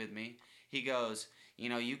contact with me, he goes, you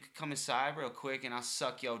know, you could come inside real quick and I'll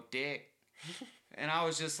suck your dick. And I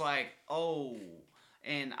was just like, oh.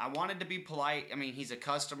 And I wanted to be polite. I mean, he's a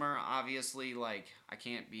customer, obviously. Like, I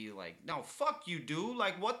can't be like, no, fuck you, dude.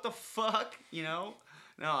 Like, what the fuck? You know?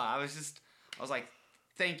 No, I was like,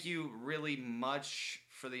 thank you really much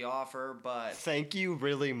for the offer, but... Thank you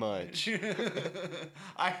really much.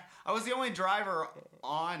 I was the only driver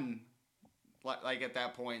on, like, at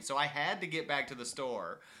that point. So I had to get back to the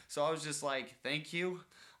store. So I was just like, thank you.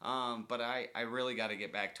 But I really got to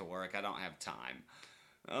get back to work. I don't have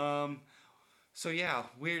time. So yeah,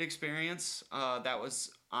 weird experience. That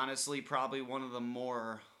was honestly probably one of the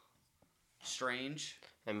more strange.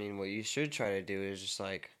 I mean, what you should try to do is just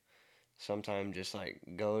like, sometime just like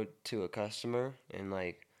go to a customer and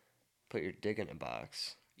like put your dick in a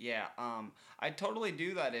box. Yeah, I'd totally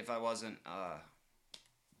do that if I wasn't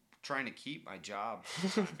trying to keep my job for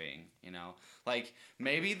the time being, you know? Like,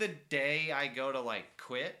 maybe the day I go to like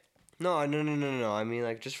quit. No. I mean,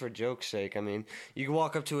 like, just for joke's sake. I mean, you can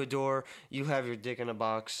walk up to a door, you have your dick in a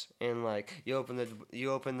box, and like you open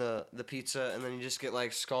the pizza, and then you just get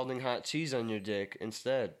like scalding hot cheese on your dick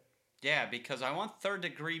instead. Yeah, because I want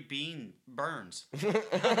third-degree burns. I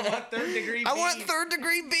want third-degree beans. I want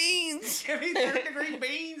third-degree beans. Give me third-degree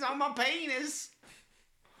beans on my penis.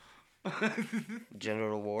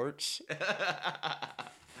 Genital warts.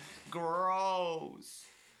 Gross.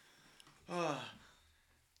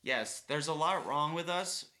 Yes, there's a lot wrong with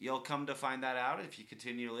us. You'll come to find that out if you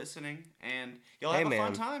continue listening, and you'll have a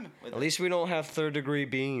fun time with it. At least we don't have third-degree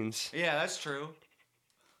beans. Yeah, that's true.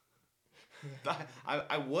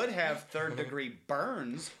 I would have third-degree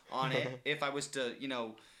burns on it if I was to, you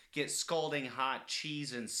know, get scalding hot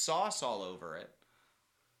cheese and sauce all over it.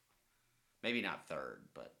 Maybe not third,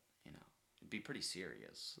 but, you know, it'd be pretty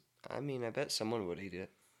serious. I mean, I bet someone would eat it.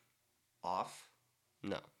 Off?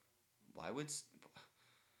 No. Why would...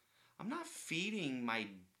 I'm not feeding my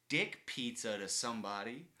dick pizza to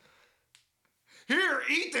somebody. Here,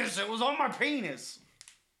 eat this. It was on my penis.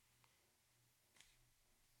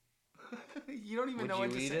 You don't even know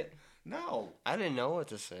what to say. Would you eat it? No. I didn't know what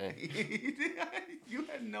to say. You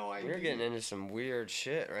had no idea. We're getting into some weird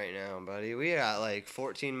shit right now, buddy. We got like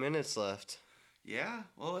 14 minutes left. Yeah.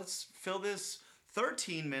 Well, let's fill this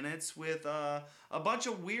 13 minutes with a bunch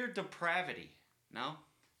of weird depravity. No?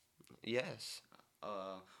 Yes.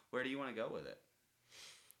 Where do you want to go with it?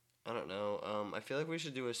 I don't know. I feel like we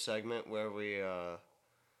should do a segment where we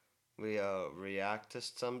react to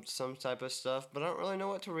some type of stuff, but I don't really know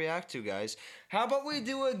what to react to, guys. How about we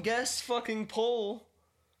do a guest fucking poll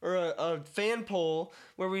or a fan poll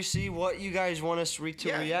where we see what you guys want us to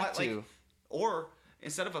react to? Or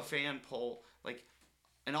instead of a fan poll, like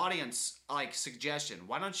an audience like suggestion.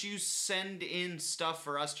 Why don't you send in stuff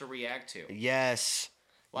for us to react to? Yes.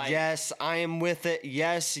 Yes, I am with it.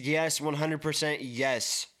 Yes, 100%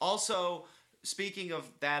 yes. Also, speaking of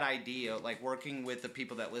that idea, like working with the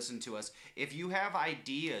people that listen to us, if you have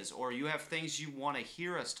ideas or you have things you want to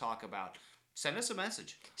hear us talk about, send us a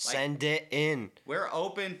message. Send it in. We're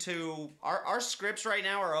open to... Our scripts right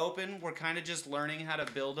now are open. We're kind of just learning how to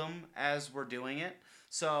build them as we're doing it.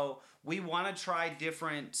 So we want to try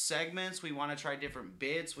different segments. We want to try different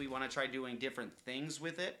bits. We want to try doing different things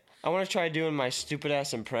with it. I want to try doing my stupid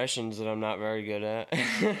ass impressions that I'm not very good at.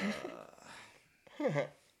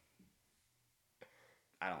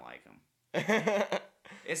 I don't like them.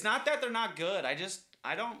 It's not that they're not good. I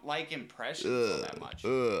don't like impressions that much.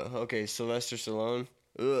 Okay, Sylvester Stallone.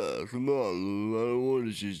 Come on, Lou. I don't want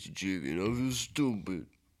to chase the chicken. I feel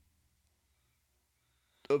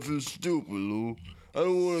stupid. Lou. I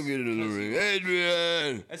don't want to get in the ring.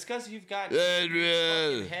 Adrian! It's because you've got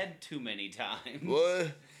your head too many times.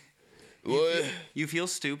 What? You feel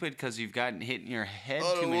stupid because you've gotten hit in your head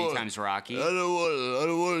too many times, Rocky. I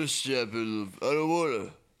don't want to step in. I don't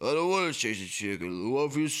want to chase a chicken, Lou. I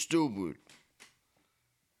feel stupid.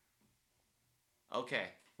 Okay,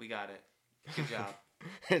 we got it. Good job.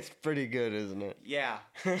 It's pretty good, isn't it? Yeah.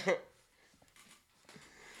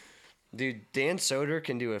 Dude, Dan Soder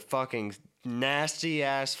can do a fucking nasty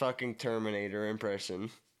ass fucking Terminator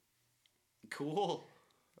impression. Cool.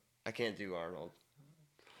 I can't do Arnold.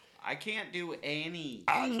 I can't do any.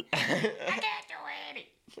 I can't do any.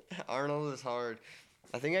 Arnold is hard.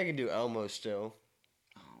 I think I can do Elmo still.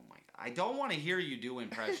 Oh my god. I don't want to hear you do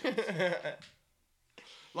impressions.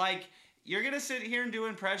 Like, you're going to sit here and do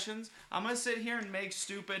impressions. I'm going to sit here and make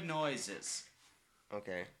stupid noises.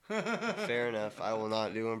 Okay. Fair enough. I will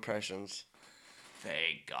not do impressions.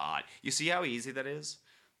 Thank God. You see how easy that is?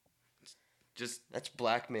 Just That's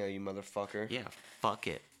blackmail, you motherfucker. yeah, fuck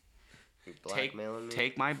it. You blackmailing me?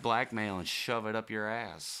 Take my blackmail and shove it up your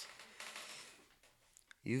ass.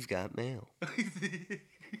 You've got mail.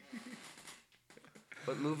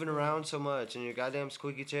 Quit moving around so much in your goddamn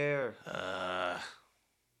squeaky chair.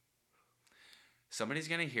 Somebody's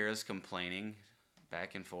gonna hear us complaining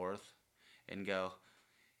back and forth and go,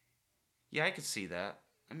 yeah, I could see that.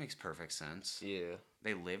 That makes perfect sense. Yeah.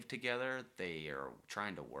 They live together. They are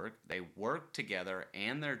trying to work. They work together,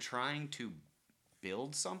 and they're trying to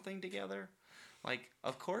build something together. Like,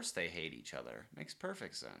 of course they hate each other. Makes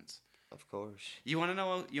perfect sense. Of course. You want to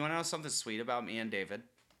know? You want to know something sweet about me and David?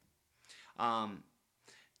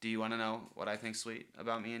 Do you want to know what I think sweet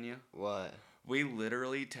about me and you? What? We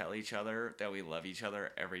literally tell each other that we love each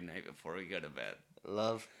other every night before we go to bed.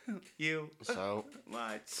 Love You so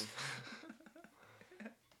much.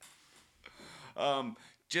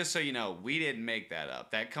 Just so you know, we didn't make that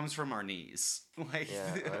up. That comes from our knees. Like,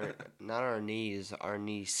 yeah, not our knees, our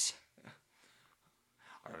niece.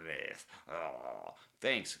 our knees. Oh.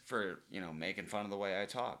 Thanks for making fun of the way I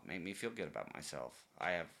talk. Make me feel good about myself.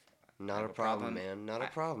 I have Not a problem, man. Not a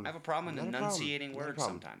problem. I have a problem Not a enunciating problem. words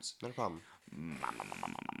sometimes. Not a problem.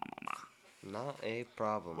 Not a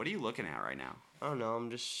problem. What are you looking at right now? I don't know. I'm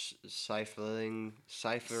just ciphering.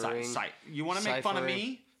 You want to make fun of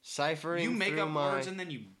me? Ciphering. You make through up my, words and then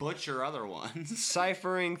you butcher other ones.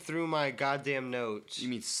 ciphering through my goddamn notes. You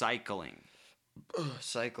mean cycling?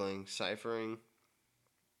 Cycling, ciphering.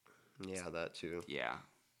 Yeah, that too. Yeah.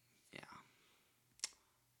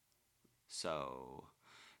 So,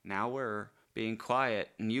 now we're being quiet,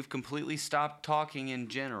 and you've completely stopped talking in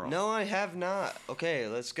general. No, I have not. Okay,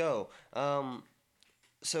 let's go.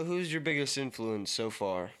 So who's your biggest influence so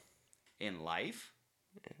far? In life?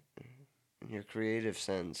 In your creative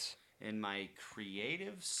sense. In my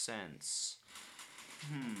creative sense.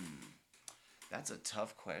 That's a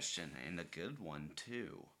tough question, and a good one,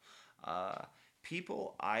 too.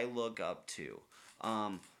 People I look up to.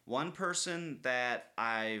 One person that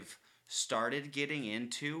I've started getting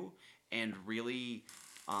into and really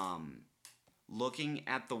looking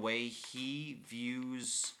at the way he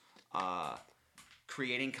views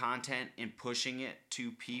creating content and pushing it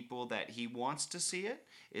to people that he wants to see it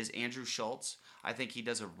is Andrew Schultz. I think he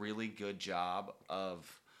does a really good job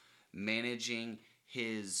of managing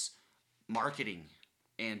his marketing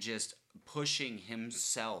and just pushing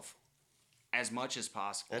himself as much as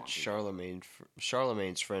possible. That's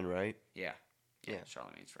Charlemagne's friend, right? Yeah,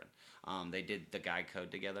 Charlemagne's friend. They did the guide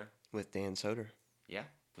code together. With Dan Soder. Yeah,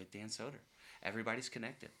 with Dan Soder. Everybody's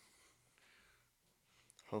connected.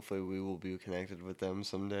 Hopefully we will be connected with them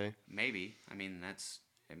someday. Maybe. I mean,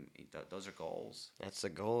 those are goals. That's the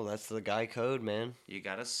goal. That's the guy code, man. You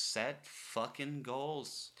gotta set fucking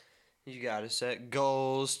goals. You gotta set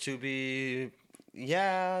goals to be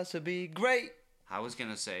great. I was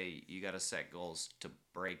gonna say you gotta set goals to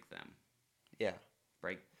break them. Yeah.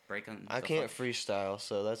 Break them. I can't freestyle,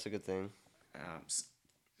 so that's a good thing.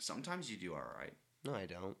 Sometimes you do all right. No, I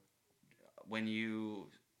don't.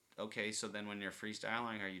 So then when you're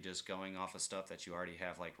freestyling, are you just going off of stuff that you already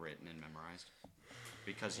have like written and memorized?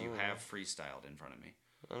 Because you have freestyled in front of me.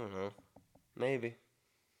 I don't know. Maybe.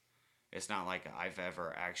 It's not like I've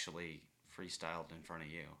ever actually freestyled in front of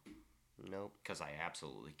you. Nope. Because I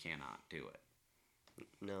absolutely cannot do it.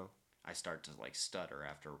 No. I start to like stutter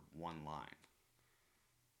after one line.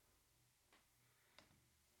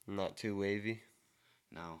 Not too wavy.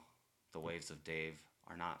 No, the waves of Dave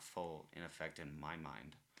are not full in effect in my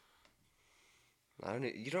mind.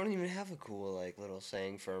 You don't even have a cool like little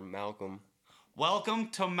saying for Malcolm. Welcome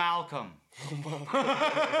to Malcolm.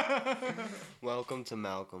 Welcome to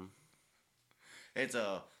Malcolm. It's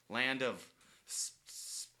a land of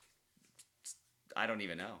I don't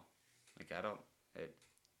even know.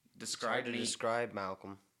 Describe me. Describe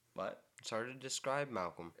Malcolm. What? It's hard to describe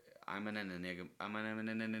Malcolm. I'm an enigma. An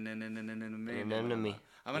enemy.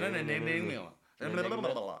 I'm an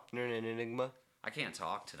enigma. You're an enigma. I can't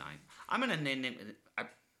talk tonight. I'm an enigma.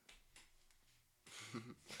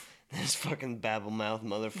 This fucking babble mouth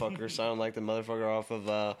motherfucker sound like the motherfucker off of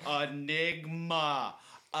Enigma.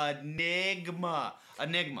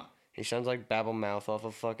 He sounds like babble mouth off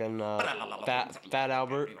of fucking Fat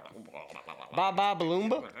Albert. Ba ba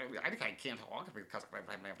balloomba. I can't talk because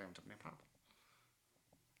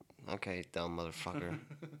Okay, dumb motherfucker.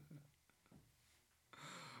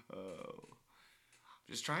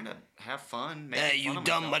 just trying to have fun. Hey, you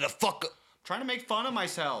dumb motherfucker. Trying to make fun of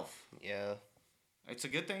myself. Yeah. It's a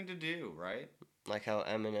good thing to do, right? Like how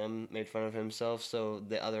Eminem made fun of himself so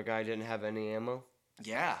the other guy didn't have any ammo.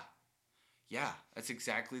 Yeah. Yeah, that's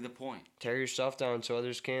exactly the point. Tear yourself down so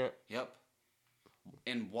others can't. Yep.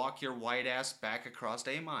 And walk your white ass back across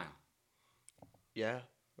 8 Mile. Yeah.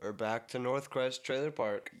 Or back to Northcrest Trailer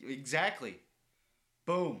Park. Exactly.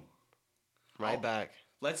 Boom. Right back.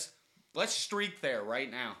 Let's streak there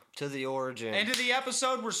right now. To the origin. End of the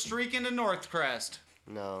episode, we're streaking to Northcrest.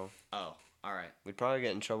 No. Oh, all right. We'd probably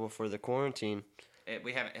get in trouble for the quarantine. It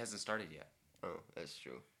hasn't started yet. Oh, that's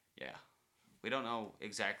true. Yeah. We don't know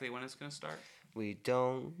exactly when it's going to start. We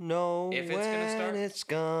don't know If it's when gonna start. it's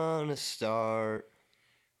gonna start.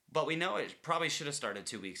 But we know it probably should have started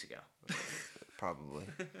 2 weeks ago. Probably.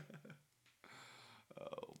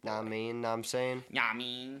 Know what I'm saying? Yeah, I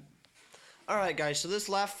mean. All right, guys. So this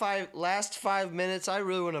last 5 minutes, I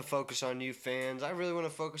really want to focus on you fans. I really want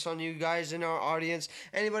to focus on you guys in our audience.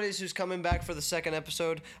 Anybody who's coming back for the second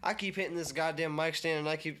episode, I keep hitting this goddamn mic stand,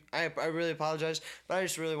 and I really apologize, but I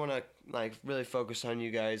just really want to really focus on you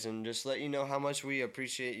guys and just let you know how much we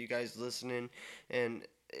appreciate you guys listening. And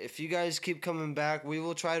if you guys keep coming back, we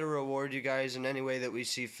will try to reward you guys in any way that we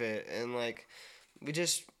see fit. And we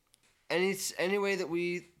just. Any way that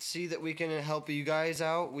we see that we can help you guys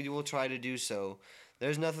out, we will try to do so.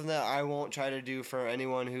 There's nothing that I won't try to do for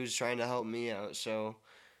anyone who's trying to help me out. So,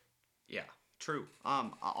 yeah, true.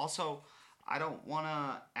 Also, I don't want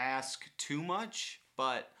to ask too much,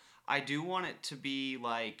 but I do want it to be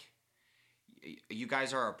like you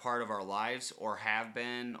guys are a part of our lives, or have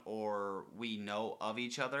been, or we know of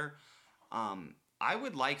each other. I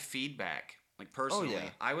would like feedback, personally. Oh, yeah.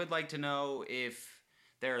 I would like to know if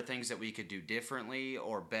there are things that we could do differently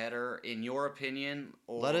or better, in your opinion.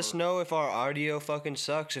 Or let us know if our audio fucking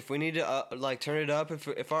sucks. If we need to turn it up,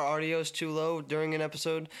 if our audio is too low during an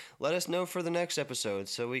episode, let us know for the next episode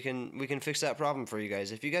so we can fix that problem for you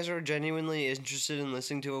guys. If you guys are genuinely interested in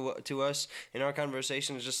listening to us in our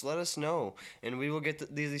conversations, just let us know, and we will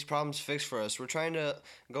get these problems fixed for us. We're trying to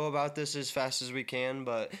go about this as fast as we can,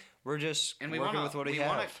 but we're just working with what we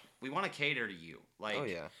have. We want to cater to you. Oh,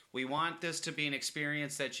 yeah. We want this to be an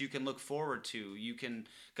experience that you can look forward to. You can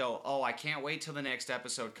go, oh, I can't wait till the next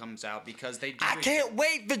episode comes out, because they do. I can't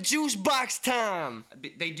wait for Juice Box Time.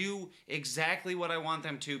 They do exactly what I want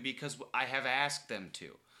them to, because I have asked them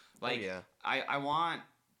to. Yeah. I want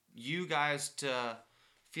you guys to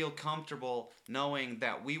feel comfortable knowing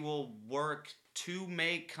that we will work to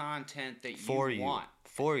make content that you want.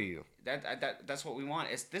 For you. That's what we want.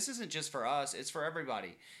 This isn't just for us. It's for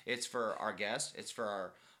everybody. It's for our guests. It's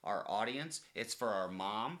for our audience. It's for our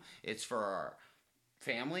mom. It's for our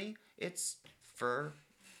family. It's for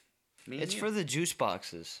me. It's for the juice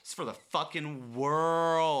boxes. It's for the fucking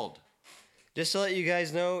world. Just to let you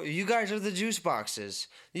guys know, you guys are the juice boxes.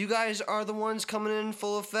 You guys are the ones coming in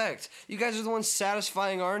full effect. You guys are the ones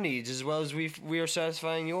satisfying our needs as well as we are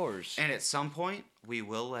satisfying yours. And at some point, we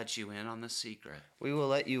will let you in on the secret. We will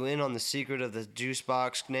let you in on the secret of the juice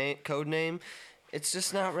box code name. It's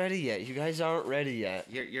just not ready yet. You guys aren't ready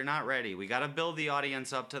yet. You're not ready. We got to build the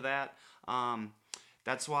audience up to that.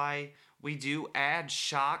 That's why we do add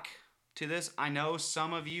shock to this. I know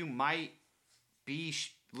some of you might be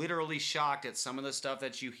literally shocked at some of the stuff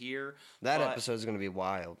that you hear. That episode's going to be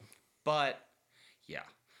wild. But, yeah.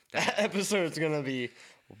 That episode's going to be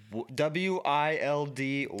WILD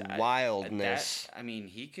wildness.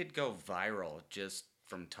 He could go viral just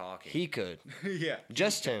from talking. He could. Yeah.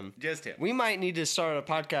 Just him. Just him. We might need to start a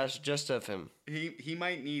podcast just of him. He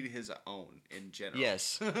might need his own in general.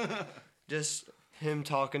 Yes. Just him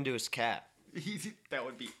talking to his cat. That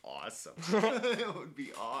would be awesome. That would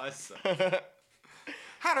be awesome.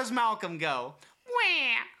 How does Malcolm go?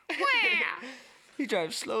 Wah, wah. He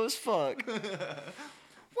drives slow as fuck.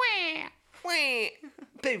 Wah. Wah.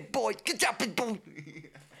 Big boy, get up, big boy.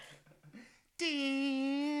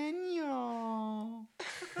 Daniel.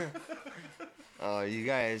 Oh, you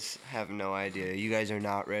guys have no idea. You guys are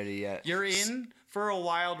not ready yet. You're in for a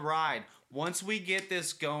wild ride. Once we get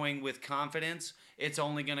this going with confidence, it's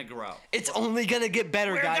only going to grow. It's only going to get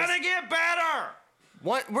better, guys. We're going to get better.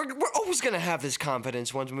 We're always gonna have this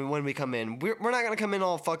confidence when we come in. We're not gonna come in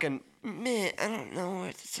all fucking, man, I don't know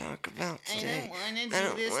what to talk about today. I don't want to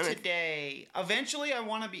do this today. Eventually, I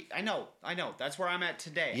want to be. I know. That's where I'm at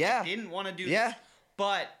today. Yeah. I didn't want to do this,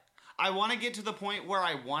 but I want to get to the point where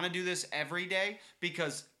I want to do this every day,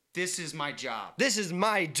 because this is my job. This is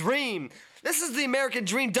my dream. This is the American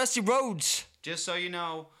dream, Dusty Rhodes. Just so you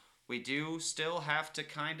know, we do still have to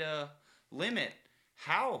kind of limit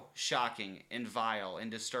how shocking and vile and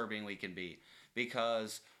disturbing we can be,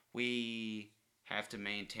 because we have to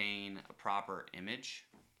maintain a proper image.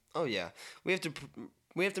 Oh yeah, we have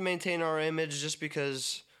to maintain our image just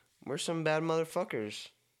because we're some bad motherfuckers,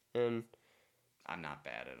 and I'm not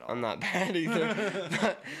bad at all. I'm not bad either.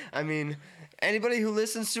 But, I mean, anybody who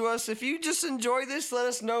listens to us, if you just enjoy this, let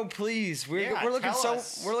us know, please. We're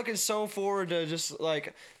looking so forward to just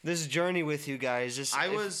like this journey with you guys. I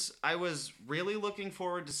was really looking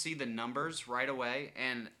forward to see the numbers right away,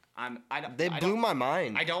 and they blew my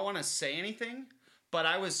mind. I don't want to say anything, but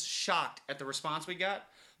I was shocked at the response we got.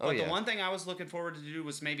 But the one thing I was looking forward to do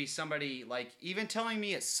was maybe somebody like even telling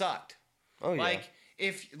me it sucked. Oh yeah. Like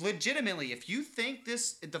if you think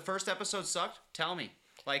the first episode sucked, tell me.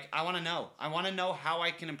 Like I want to know. I want to know how I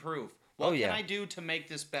can improve. What can I do to make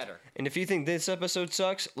this better? And if you think this episode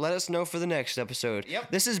sucks, let us know for the next episode. Yep.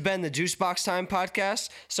 This has been the Juicebox Time podcast.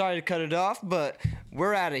 Sorry to cut it off, but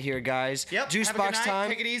we're out of here, guys. Yep. Juicebox Time.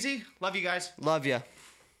 Take it easy. Love you guys. Love ya.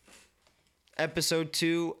 Episode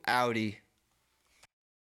 2, outie.